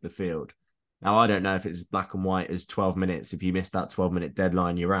returned to the field. Now, I don't know if it's black and white as 12 minutes. If you miss that 12-minute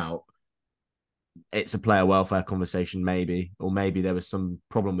deadline, you're out. It's a player welfare conversation, maybe, or maybe there was some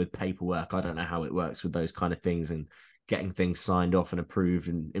problem with paperwork. I don't know how it works with those kind of things and getting things signed off and approved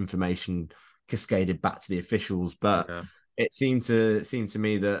and information cascaded back to the officials. But it seemed to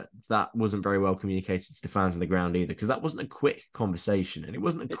me that wasn't very well communicated to the fans on the ground either, because that wasn't a quick conversation and it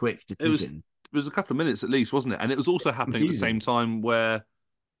wasn't a quick decision. It was a couple of minutes at least, wasn't it? And it was also happening at the same time where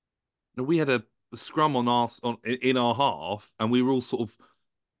we had a scrum in our half, and we were all sort of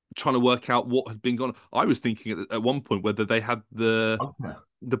trying to work out what had been gone. I was thinking at one point whether they had the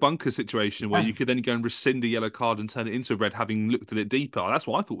bunker situation where you could then go and rescind a yellow card and turn it into a red, having looked at it deeper. That's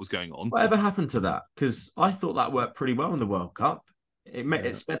what I thought was going on. Whatever happened to that? Because I thought that worked pretty well in the World Cup.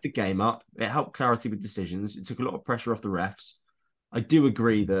 It sped the game up. It helped clarity with decisions. It took a lot of pressure off the refs. I do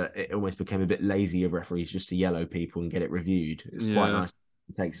agree that it almost became a bit lazy of referees just to yellow people and get it reviewed. It's quite nice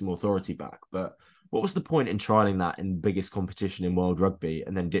to take some authority back. But what was the point in trialing that in the biggest competition in world rugby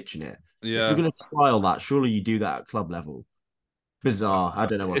and then ditching it? Yeah. If you're going to trial that, surely you do that at club level. Bizarre. I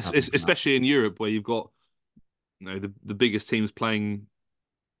don't know what's happening. Especially in Europe, where you've got the biggest teams playing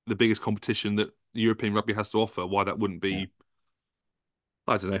the biggest competition that European rugby has to offer. Why that wouldn't be? Yeah.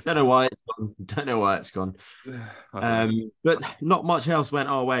 I don't know. Don't know why it's gone. But not much else went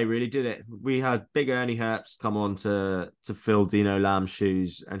our way, really, did it? We had Big Ernie Herbst come on to fill Dino Lamb's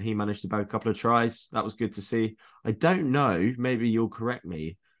shoes, and he managed to bag a couple of tries. That was good to see. I don't know, maybe you'll correct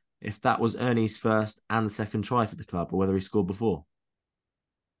me, if that was Ernie's first and second try for the club, or whether he scored before.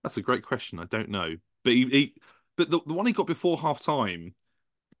 That's a great question. I don't know. But but the one he got before half-time,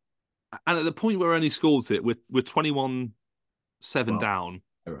 and at the point where Ernie scores it, we're 21-7 down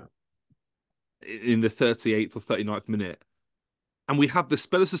in the 38th or 39th minute. And we have this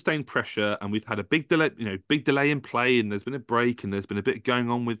spell of sustained pressure, and we've had a big delay in play, and there's been a break, and there's been a bit going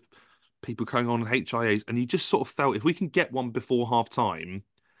on with people going on HIAs, and you just sort of felt if we can get one before half-time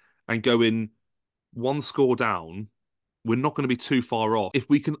and go in one score down, we're not going to be too far off. If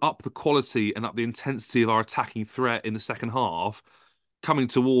we can up the quality and up the intensity of our attacking threat in the second half, coming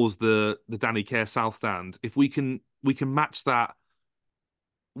towards the Danny Care South Stand, if we can match that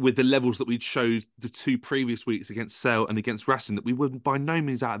with the levels that we'd showed the two previous weeks against Sale and against Racing, that we were by no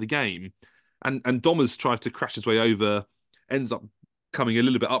means out of the game. And Domers tries to crash his way over, ends up coming a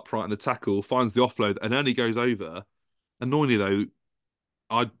little bit upright in the tackle, finds the offload, and only goes over. Annoyingly though,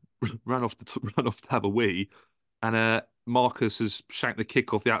 I ran off to have a wee, and Marcus has shanked the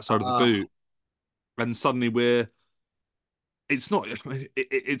kick off the outside of the boot, and suddenly it's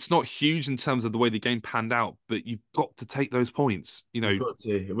not huge in terms of the way the game panned out, but you've got to take those points. You've got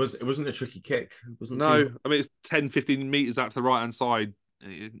to. It wasn't a tricky kick. It wasn't I mean, it's 10, 15 metres out to the right-hand side.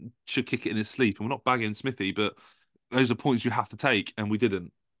 It should kick it in his sleep. And we're not bagging Smithy, but those are points you have to take, and we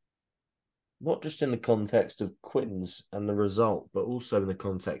didn't. Not just in the context of Quins and the result, but also in the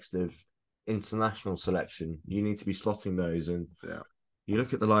context of international selection. You need to be slotting those. And you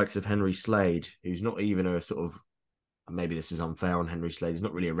look at the likes of Henry Slade, who's not even a sort of, maybe this is unfair on Henry Slade, he's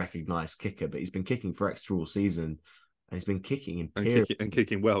not really a recognised kicker, but he's been kicking for Exeter all season, and he's been kicking and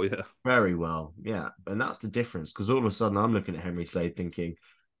kicking well, very well, and that's the difference. Because all of a sudden, I'm looking at Henry Slade thinking,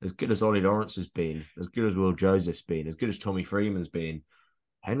 as good as Ollie Lawrence has been, as good as Will Joseph's been, as good as Tommy Freeman's been,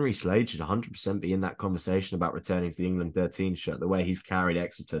 Henry Slade should 100% be in that conversation about returning to the England 13 shirt, the way he's carried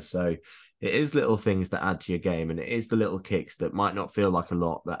Exeter. So it is little things that add to your game, and it is the little kicks that might not feel like a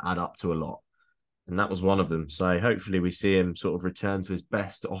lot that add up to a lot. And that was one of them. So hopefully we see him sort of return to his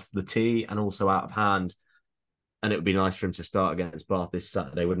best off the tee and also out of hand. And it would be nice for him to start against Bath this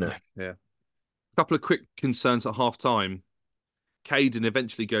Saturday, wouldn't it? Yeah. A couple of quick concerns at half-time. Caden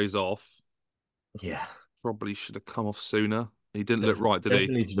eventually goes off. Yeah. Probably should have come off sooner. He didn't look right, did he?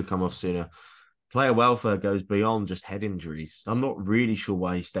 Definitely should have come off sooner. Player welfare goes beyond just head injuries. I'm not really sure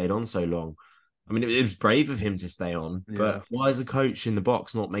why he stayed on so long. I mean, it was brave of him to stay on, but why is the coach in the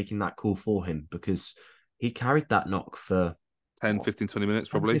box not making that call for him? Because he carried that knock for 10, 15, 20 minutes,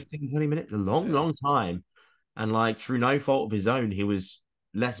 probably. 15, 20 minutes, a long time. And through no fault of his own, he was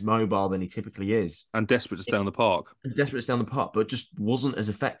less mobile than he typically is. And desperate to stay on the park. But just wasn't as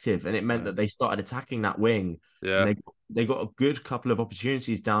effective. And it meant that they started attacking that wing. Yeah. And they got a good couple of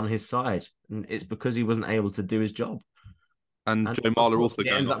opportunities down his side. And it's because he wasn't able to do his job. And Joe Marler also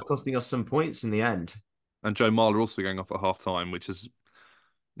ends up costing us some points in the end. And Joe Marler also going off at half-time, which is,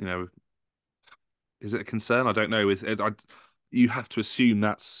 is it a concern? I don't know. You have to assume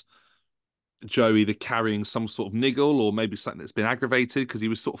that's Joe either carrying some sort of niggle or maybe something that's been aggravated because he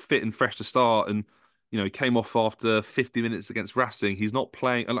was sort of fit and fresh to start and came off after 50 minutes against Racing. He's not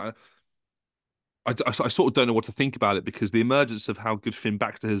playing. And I sort of don't know what to think about it because the emergence of how good Finn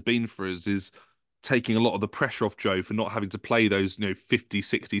Baxter has been for us is taking a lot of the pressure off Joe for not having to play those 50,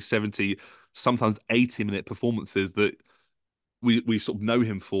 60, 70, sometimes 80-minute performances that we sort of know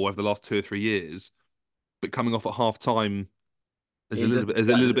him for over the last 2 or 3 years. But coming off at half time there's It does,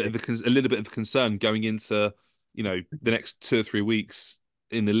 a little bit of concern going into the next 2 or 3 weeks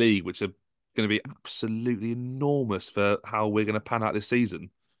in the league, which are going to be absolutely enormous for how we're going to pan out this season.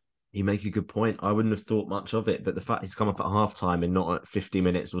 you make a good point. I wouldn't have thought much of it, but the fact he's come off at half time and not at 50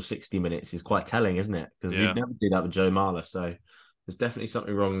 minutes or 60 minutes is quite telling, isn't it? Because you'd Yeah, never do that with Joe Marler. So there's definitely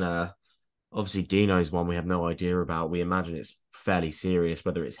something wrong there. Obviously, Dino's one we have no idea about. We imagine it's fairly serious,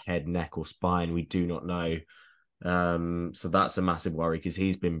 whether it's head, neck, or spine. We do not know. So that's a massive worry because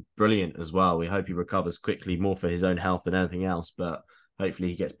he's been brilliant as well. We hope he recovers quickly, more for his own health than anything else. But hopefully,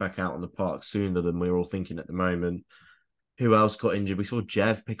 he gets back out on the park sooner than we're all thinking at the moment. Who else got injured? We saw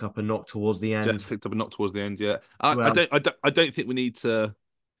Jev pick up a knock towards the end. Jets picked up a knock towards the end. Yeah, Who else? I don't think we need to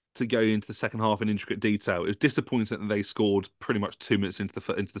go into the second half in intricate detail. It was disappointing that they scored pretty much 2 minutes into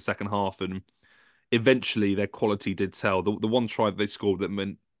the second half, and eventually their quality did tell. The one try that they scored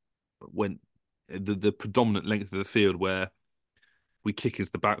that went the predominant length of the field where we kick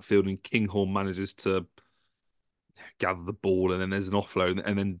into the backfield and Kinghorn manages to gather the ball and then there's an offload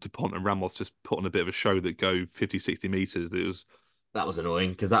and then DuPont and Ramos just put on a bit of a show that go 50, 60 meters. That was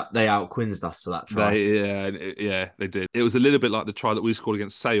annoying because they out Quins us for that try. They did. It was a little bit like the try that we scored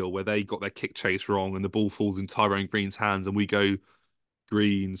against Sale where they got their kick chase wrong and the ball falls in Tyrone Green's hands and we go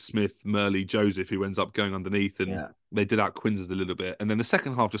Green, Smith, Murley, Joseph, who ends up going underneath, and they did out Quins a little bit. And then the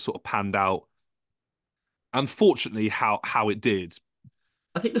second half just sort of panned out. Unfortunately, how it did.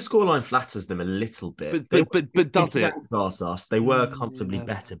 I think the scoreline flatters them a little bit. But does it? Pass us. They were comfortably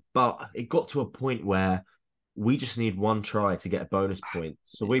better, but it got to a point where we just need one try to get a bonus point.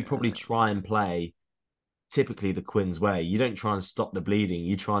 So we probably try and play typically the Quins way. You don't try and stop the bleeding.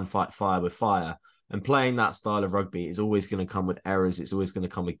 You try and fight fire with fire. And playing that style of rugby is always going to come with errors. It's always going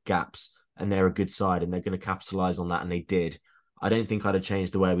to come with gaps. And they're a good side and they're going to capitalize on that. And they did. I don't think I'd have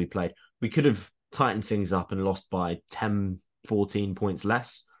changed the way we played. We could have tightened things up and lost by 10, 14 points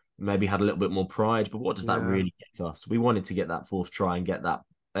less. Maybe had a little bit more pride. But what does that really get us? We wanted to get that fourth try and get that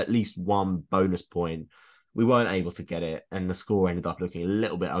at least one bonus point. We weren't able to get it. And the score ended up looking a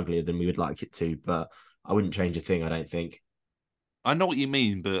little bit uglier than we would like it to. But I wouldn't change a thing, I don't think. I know what you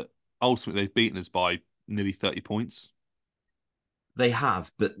mean, but ultimately they've beaten us by nearly 30 points. They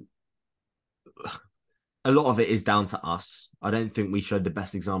have, but a lot of it is down to us. I don't think we showed the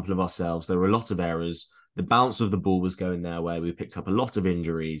best example of ourselves. There were a lot of errors. The bounce of the ball was going their way. We picked up a lot of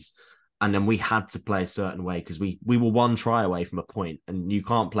injuries. And then we had to play a certain way because we were one try away from a point, and you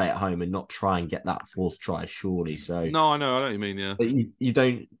can't play at home and not try and get that fourth try, surely. So no, I know what you mean, yeah. But you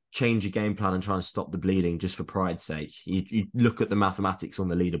don't change your game plan and try and stop the bleeding just for pride's sake. You look at the mathematics on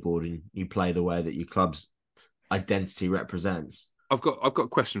the leaderboard and you play the way that your club's identity represents. I've got a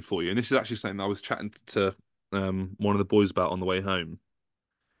question for you, and this is actually something I was chatting to one of the boys about on the way home.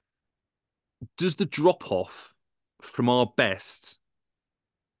 Does the drop off from our best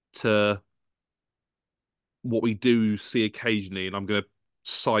to what we do see occasionally, and I'm going to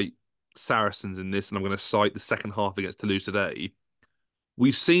cite Saracens in this, and I'm going to cite the second half against Toulouse today.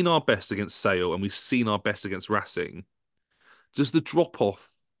 We've seen our best against Sale, and we've seen our best against Racing. Does the drop off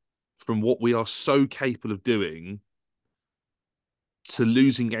from what we are so capable of doing to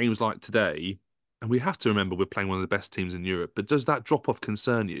losing games like today, and we have to remember we're playing one of the best teams in Europe, but does that drop off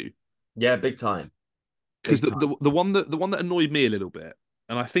concern you? Yeah, big time. Because the one that annoyed me a little bit,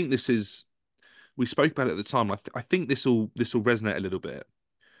 and I think this is, we spoke about it at the time. I think this will resonate a little bit.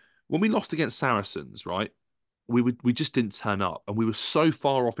 When we lost against Saracens, right? We just didn't turn up, and we were so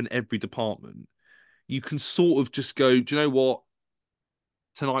far off in every department. You can sort of just go, do you know what?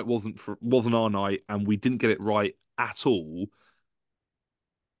 Tonight wasn't our night, and we didn't get it right at all.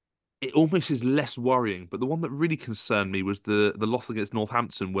 It almost is less worrying, but the one that really concerned me was the loss against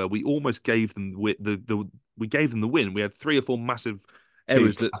Northampton, where we almost gave them we gave them the win. We had 3 or 4 massive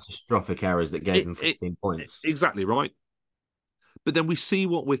errors, catastrophic errors that gave them 15 points. Exactly right. But then we see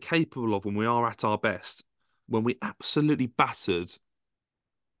what we're capable of when we are at our best, when we absolutely battered,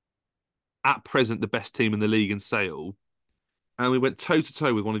 at present, the best team in the league in Sale, and we went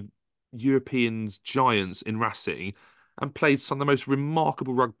toe-to-toe with one of Europeans' giants in Racing and played some of the most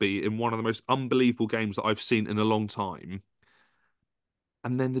remarkable rugby in one of the most unbelievable games that I've seen in a long time.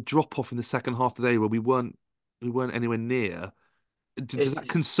 And then the drop-off in the second half today where we weren't anywhere near. Does that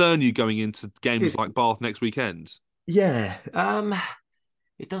It's concern you going into games it's like Bath next weekend? yeah.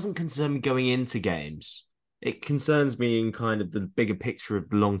 It doesn't concern me going into games. It concerns me in kind of the bigger picture of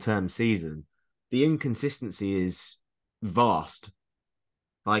the long-term season. The inconsistency is vast.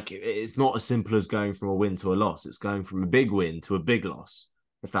 Like it's not as simple as going from a win to a loss. It's going from a big win to a big loss,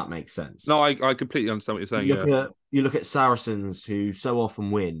 if that makes sense. No, I completely understand what you're saying. Yeah, You look at Saracens who so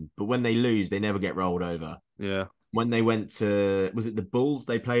often win, but when they lose, they never get rolled over. yeah, When they went to, was it the Bulls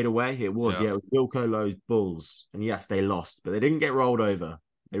they played away? yeah. It was Wilco Lowe's Bulls. And yes, they lost, but they didn't get rolled over.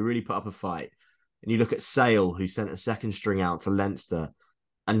 They really put up a fight. And you look at Sale, who sent a second string out to Leinster,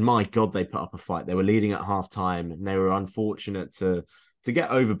 and my God, they put up a fight. They were leading at half time, and they were unfortunate to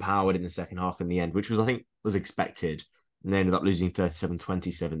get overpowered in the second half in the end, which was, I think, was expected. And they ended up losing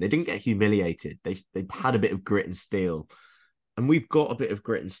 37-27. They didn't get humiliated. They had a bit of grit and steel. And we've got a bit of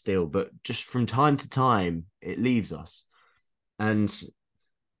grit and steel, but just from time to time, it leaves us. And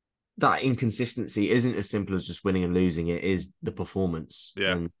that inconsistency isn't as simple as just winning and losing. It is the performance.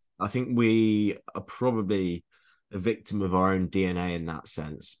 Yeah. And I think we are probably a victim of our own DNA in that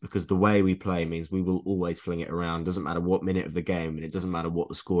sense, because the way we play means we will always fling it around. Doesn't matter what minute of the game, and it doesn't matter what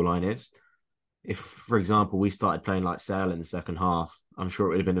the scoreline is. If, for example, we started playing like Sale in the second half, I'm sure it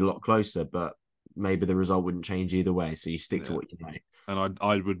would have been a lot closer, but maybe the result wouldn't change either way. So you stick to what you know. And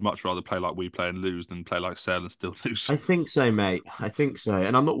I would much rather play like we play and lose than play like Sale and still lose. I think so, mate. I think so.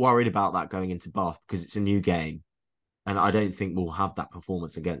 And I'm not worried about that going into Bath because it's a new game. And I don't think we'll have that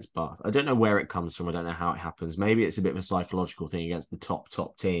performance against Bath. I don't know where it comes from. I don't know how it happens. Maybe it's a bit of a psychological thing against the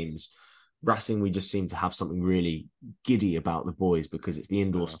top teams. Racing, we just seem to have something really giddy about the boys because it's the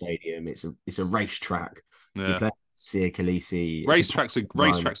indoor stadium. It's a racetrack. Yeah. You play Sia Khaleesi. Racetrack's a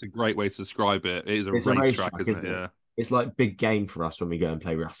great way to describe it. It is a racetrack, isn't it? Yeah. It's like big game for us when we go and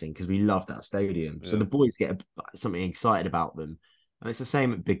play Racing because we love that stadium. So the boys get something excited about them. And it's the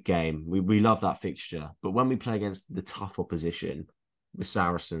same at big game. We love that fixture. But when we play against the tough opposition, the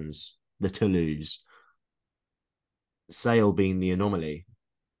Saracens, the Toulouse, Sale being the anomaly,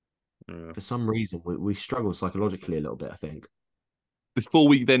 for some reason, we struggle psychologically a little bit, I think. Before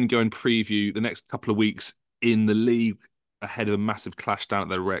we then go and preview the next couple of weeks in the league ahead of a massive clash down at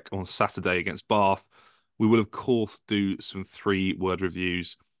the Rec on Saturday against Bath, we will, of course, do some 3-word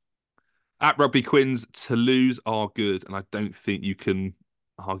reviews. At Rugby Quins, Toulouse are good, and I don't think you can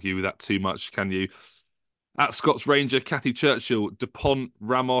argue with that too much, can you? At Scots Ranger, Kathy Churchill, DuPont,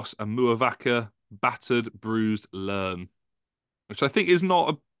 Ramos, and Muavaka, battered, bruised, learn. Which I think is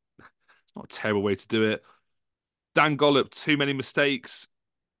not a terrible way to do it. Dan Gollop, too many mistakes.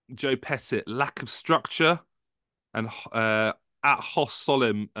 Joe Pettit, lack of structure. And at Hoss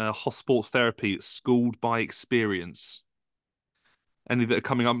Solim, Hoss Sports Therapy, schooled by experience. Any that are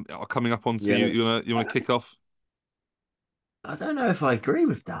coming up onto you? You want to kick off? I don't know if I agree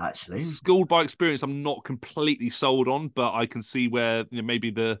with that actually. Schooled by experience, I'm not completely sold on, but I can see where maybe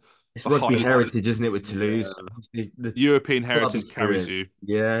it's rugby heritage, isn't it, with Toulouse? Yeah. The European heritage carries you.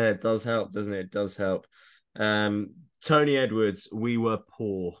 Yeah, it does help, doesn't it? It does help. Tony Edwards, we were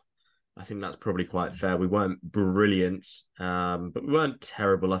poor. I think that's probably quite fair. We weren't brilliant, but we weren't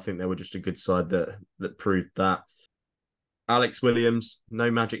terrible. I think they were just a good side that proved that. Alex Williams,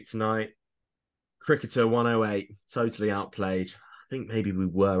 no magic tonight. Cricketer 108, totally outplayed. I think maybe we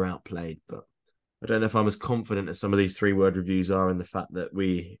were outplayed, but I don't know if I'm as confident as some of these 3-word reviews are in the fact that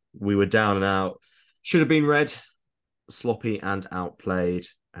we were down and out. Should have been red, sloppy and outplayed.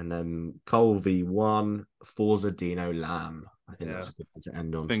 And then Colby 1, Forza Dino Lamb. I think that's a good one to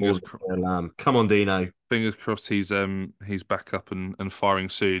end on. Dino Lamb. Come on, Dino. Fingers crossed he's back up and firing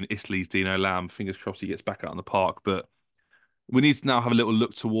soon. Italy's Dino Lamb. Fingers crossed he gets back out on the park. But we need to now have a little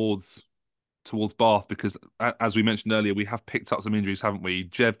look towards Bath because, as we mentioned earlier, we have picked up some injuries, haven't we?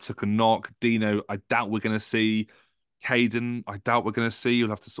 Jev took a knock. Dino, I doubt we're going to see. Caden, I doubt we're going to see.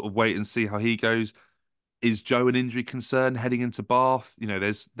 You'll have to sort of wait and see how he goes. Is Joe an injury concern heading into Bath?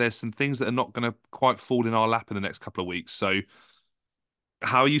 There's some things that are not going to quite fall in our lap in the next couple of weeks. So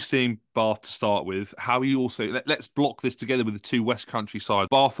how are you seeing Bath to start with? How are you also... Let's block this together with the 2 West Country sides.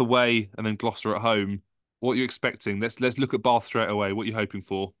 Bath away and then Gloucester at home. What are you expecting? Let's look at Bath straight away. What are you hoping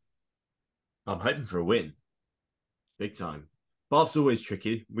for? I'm hoping for a win. Big time. Bath's always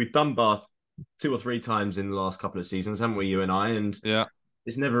tricky. We've done Bath 2 or 3 times in the last couple of seasons, haven't we, you and I? And yeah,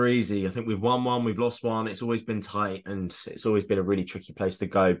 it's never easy. I think we've won one, we've lost one. It's always been tight and it's always been a really tricky place to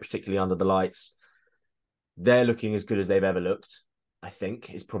go, particularly under the lights. They're looking as good as they've ever looked, I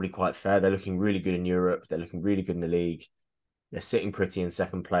think. It's probably quite fair. They're looking really good in Europe. They're looking really good in the league. They're sitting pretty in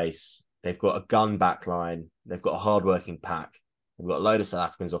second place. They've got a gun back line. They've got a hard-working pack. They've got a load of South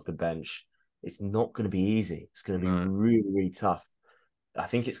Africans off the bench. It's not going to be easy. It's going to be really, really tough. I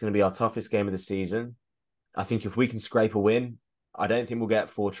think it's going to be our toughest game of the season. I think if we can scrape a win, I don't think we'll get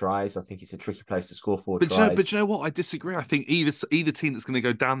 4 tries. I think it's a tricky place to score four tries. But you know what? I disagree. I think either team that's going to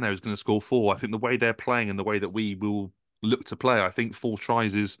go down there is going to score four. I think the way they're playing and the way that we will look to play, I think 4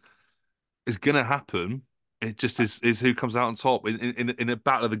 tries is going to happen. It just is who comes out on top in a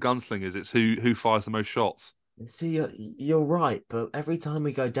battle of the gunslingers. It's who fires the most shots. See, you're right, but every time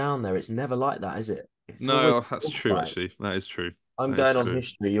we go down there, it's never like that, is it? It's always No, that's true. right. Actually, that is true. I'm That is going on true.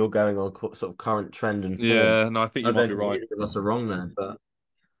 history. You're going on sort of current trend and form. Yeah, no, I think I you might be don't think right. either of us are wrong there, but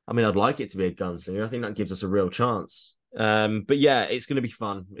I mean, I'd like it to be a gunslinger. I think that gives us a real chance. But yeah, it's going to be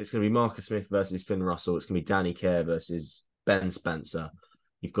fun. It's going to be Marcus Smith versus Finn Russell. It's going to be Danny Kerr versus Ben Spencer.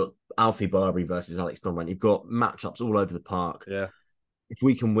 You've got Alfie Barbary versus Alex Donran. You've got matchups all over the park. Yeah, If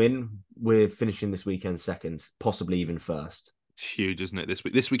we can win, we're finishing this weekend second, possibly even first. it's huge, isn't it? This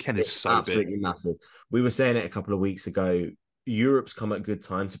week, this weekend is It's so big. absolutely massive. We were saying it a couple of weeks ago. Europe's come at a good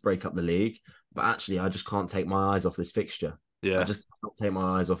time to break up the league, but actually, I just can't take my eyes off this fixture. I Yeah, just can't take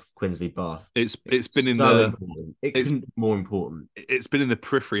my eyes off Quins v Bath. it's been in So the important. It it's couldn't be more important. it's been in the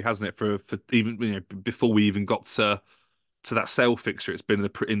periphery, hasn't it? For even before we even got to that sale fixture, it's been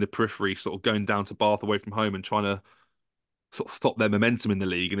in the periphery, sort of going down to Bath away from home and trying to sort of stop their momentum in the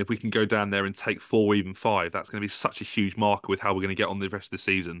league. And if we can go down there and take 4, even 5, that's going to be such a huge marker with how we're going to get on the rest of the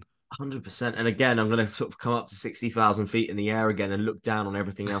season. 100%. And again, I'm going to sort of come up to 60,000 feet in the air again and look down on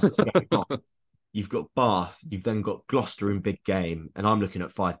everything else that's going on. You've got Bath, you've then got Gloucester in big game, and I'm looking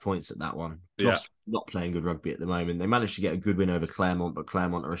at 5 points at that one. Yeah. Gloucester not playing good rugby at the moment. They managed to get a good win over Claremont, but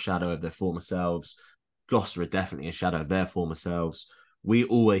Claremont are a shadow of their former selves. Gloucester are definitely a shadow of their former selves. We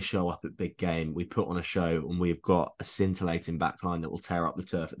always show up at big game. We put on a show, and we've got a scintillating backline that will tear up the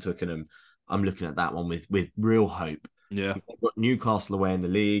turf at Twickenham. I'm looking at that one with real hope. Yeah. We've got Newcastle away in the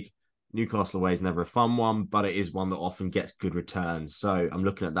league. Newcastle away is never a fun one, but it is one that often gets good returns. So I'm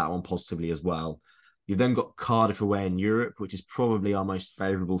looking at that one positively as well. You've then got Cardiff away in Europe, which is probably our most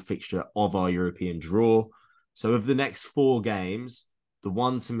favourable fixture of our European draw. So of the next 4 games, the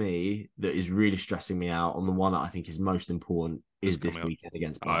one to me that is really stressing me out, and the one that I think is most important, is this weekend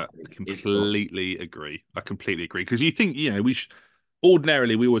against Bath. I completely agree. I completely agree. Because you think,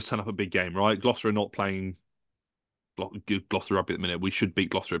 ordinarily we always turn up a big game, right? Gloucester are not playing Gloucester rugby at the minute. We should beat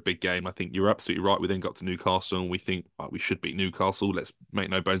Gloucester at big game. I think you're absolutely right. We then got to Newcastle and we think we should beat Newcastle. Let's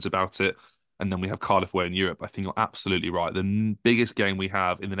make no bones about it. And then we have Cardiff away in Europe. I think you're absolutely right. The biggest game we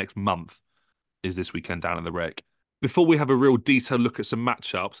have in the next month is this weekend down in the Rec. Before we have a real detailed look at some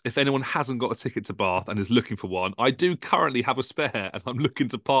matchups, if anyone hasn't got a ticket to Bath and is looking for one, I do currently have a spare and I'm looking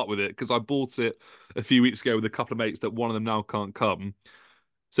to part with it because I bought it a few weeks ago with a couple of mates that one of them now can't come.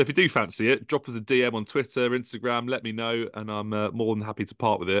 So if you do fancy it, drop us a DM on Twitter, Instagram, let me know, and I'm more than happy to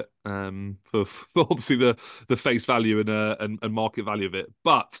part with it for obviously the face value and market value of it.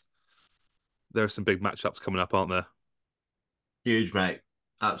 But there are some big matchups coming up, aren't there? Huge, mate.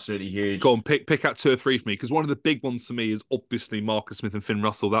 Absolutely huge. Go on, pick out 2 or 3 for me, because one of the big ones for me is obviously Marcus Smith and Finn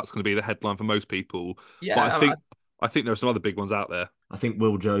Russell. That's going to be the headline for most people. Yeah, but I think there are some other big ones out there. I think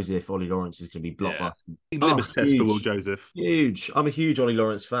Will Joseph, Ollie Lawrence is going to be blockbuster. Litmus test for Will Joseph. Huge. I'm a huge Ollie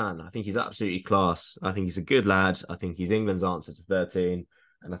Lawrence fan. I think he's absolutely class. I think he's a good lad. I think he's England's answer to 13.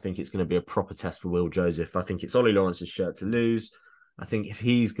 And I think it's going to be a proper test for Will Joseph. I think it's Ollie Lawrence's shirt to lose. I think if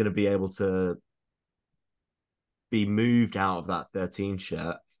he's going to be able to be moved out of that 13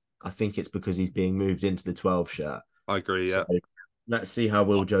 shirt, I think it's because he's being moved into the 12 shirt. I agree, yeah. So let's see how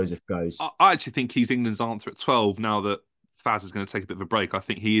Will Joseph goes. I actually think he's England's answer at 12 now that Faz is going to take a bit of a break. I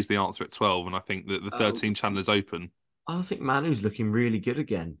think he is the answer at 12, and I think that the 13 channel is open. I think Manu's looking really good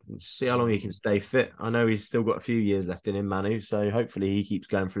again. Let's see how long he can stay fit. I know he's still got a few years left in him, Manu, so hopefully he keeps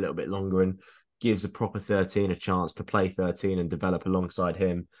going for a little bit longer and gives a proper 13 a chance to play 13 and develop alongside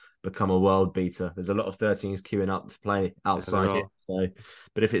him, become a world beater. There's a lot of 13s queuing up to play outside him. So,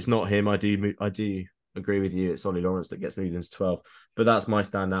 but if it's not him, I do agree with you. It's Ollie Lawrence that gets moved into 12. But that's my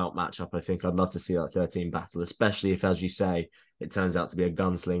standout matchup. I think I'd love to see that 13 battle, especially if, as you say, it turns out to be a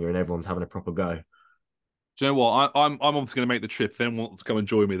gunslinger and everyone's having a proper go. Do you know what? I'm obviously going to make the trip. If anyone wants to come and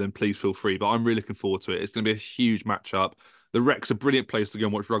join me, then please feel free. But I'm really looking forward to it. It's going to be a huge matchup. The Rec's a brilliant place to go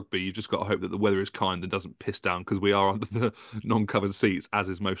and watch rugby. You've just got to hope that the weather is kind and doesn't piss down, because we are under the non-covered seats, as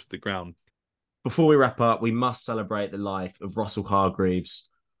is most of the ground. Before we wrap up, we must celebrate the life of Russell Hargreaves.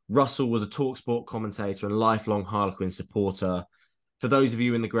 Russell was a TalkSport commentator and lifelong Harlequin supporter. For those of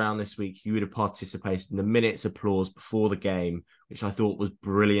you in the ground this week, you would have participated in the minute's applause before the game, which I thought was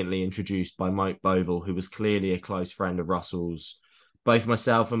brilliantly introduced by Mike Bovell, who was clearly a close friend of Russell's. Both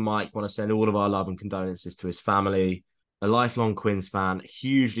myself and Mike want to send all of our love and condolences to his family. A lifelong Quins fan,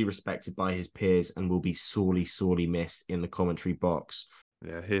 hugely respected by his peers, and will be sorely, sorely missed in the commentary box.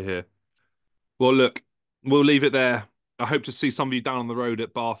 Yeah, here. Well, look, we'll leave it there. I hope to see some of you down on the road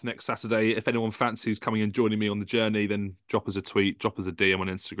at Bath next Saturday. If anyone fancies coming and joining me on the journey, then drop us a tweet, drop us a DM on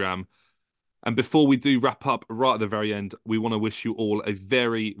Instagram. And before we do wrap up right at the very end, we want to wish you all a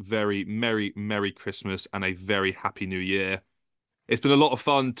very, very Merry Christmas and a very Happy New Year. It's been a lot of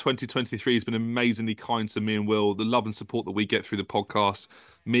fun. 2023 has been amazingly kind to me and Will. The love and support that we get through the podcast,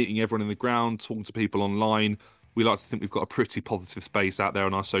 meeting everyone in the ground, talking to people online. We like to think we've got a pretty positive space out there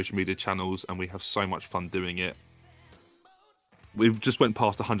on our social media channels, and we have so much fun doing it. We've just went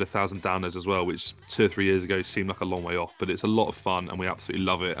past 100,000 downloads as well, which 2 or 3 years ago seemed like a long way off, but it's a lot of fun and we absolutely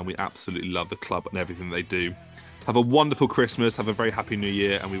love it, and we absolutely love the club and everything they do. Have a wonderful Christmas, have a very happy New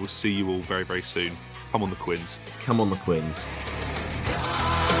Year, and we will see you all very, very soon. Come on the Quins. Come on the Quins.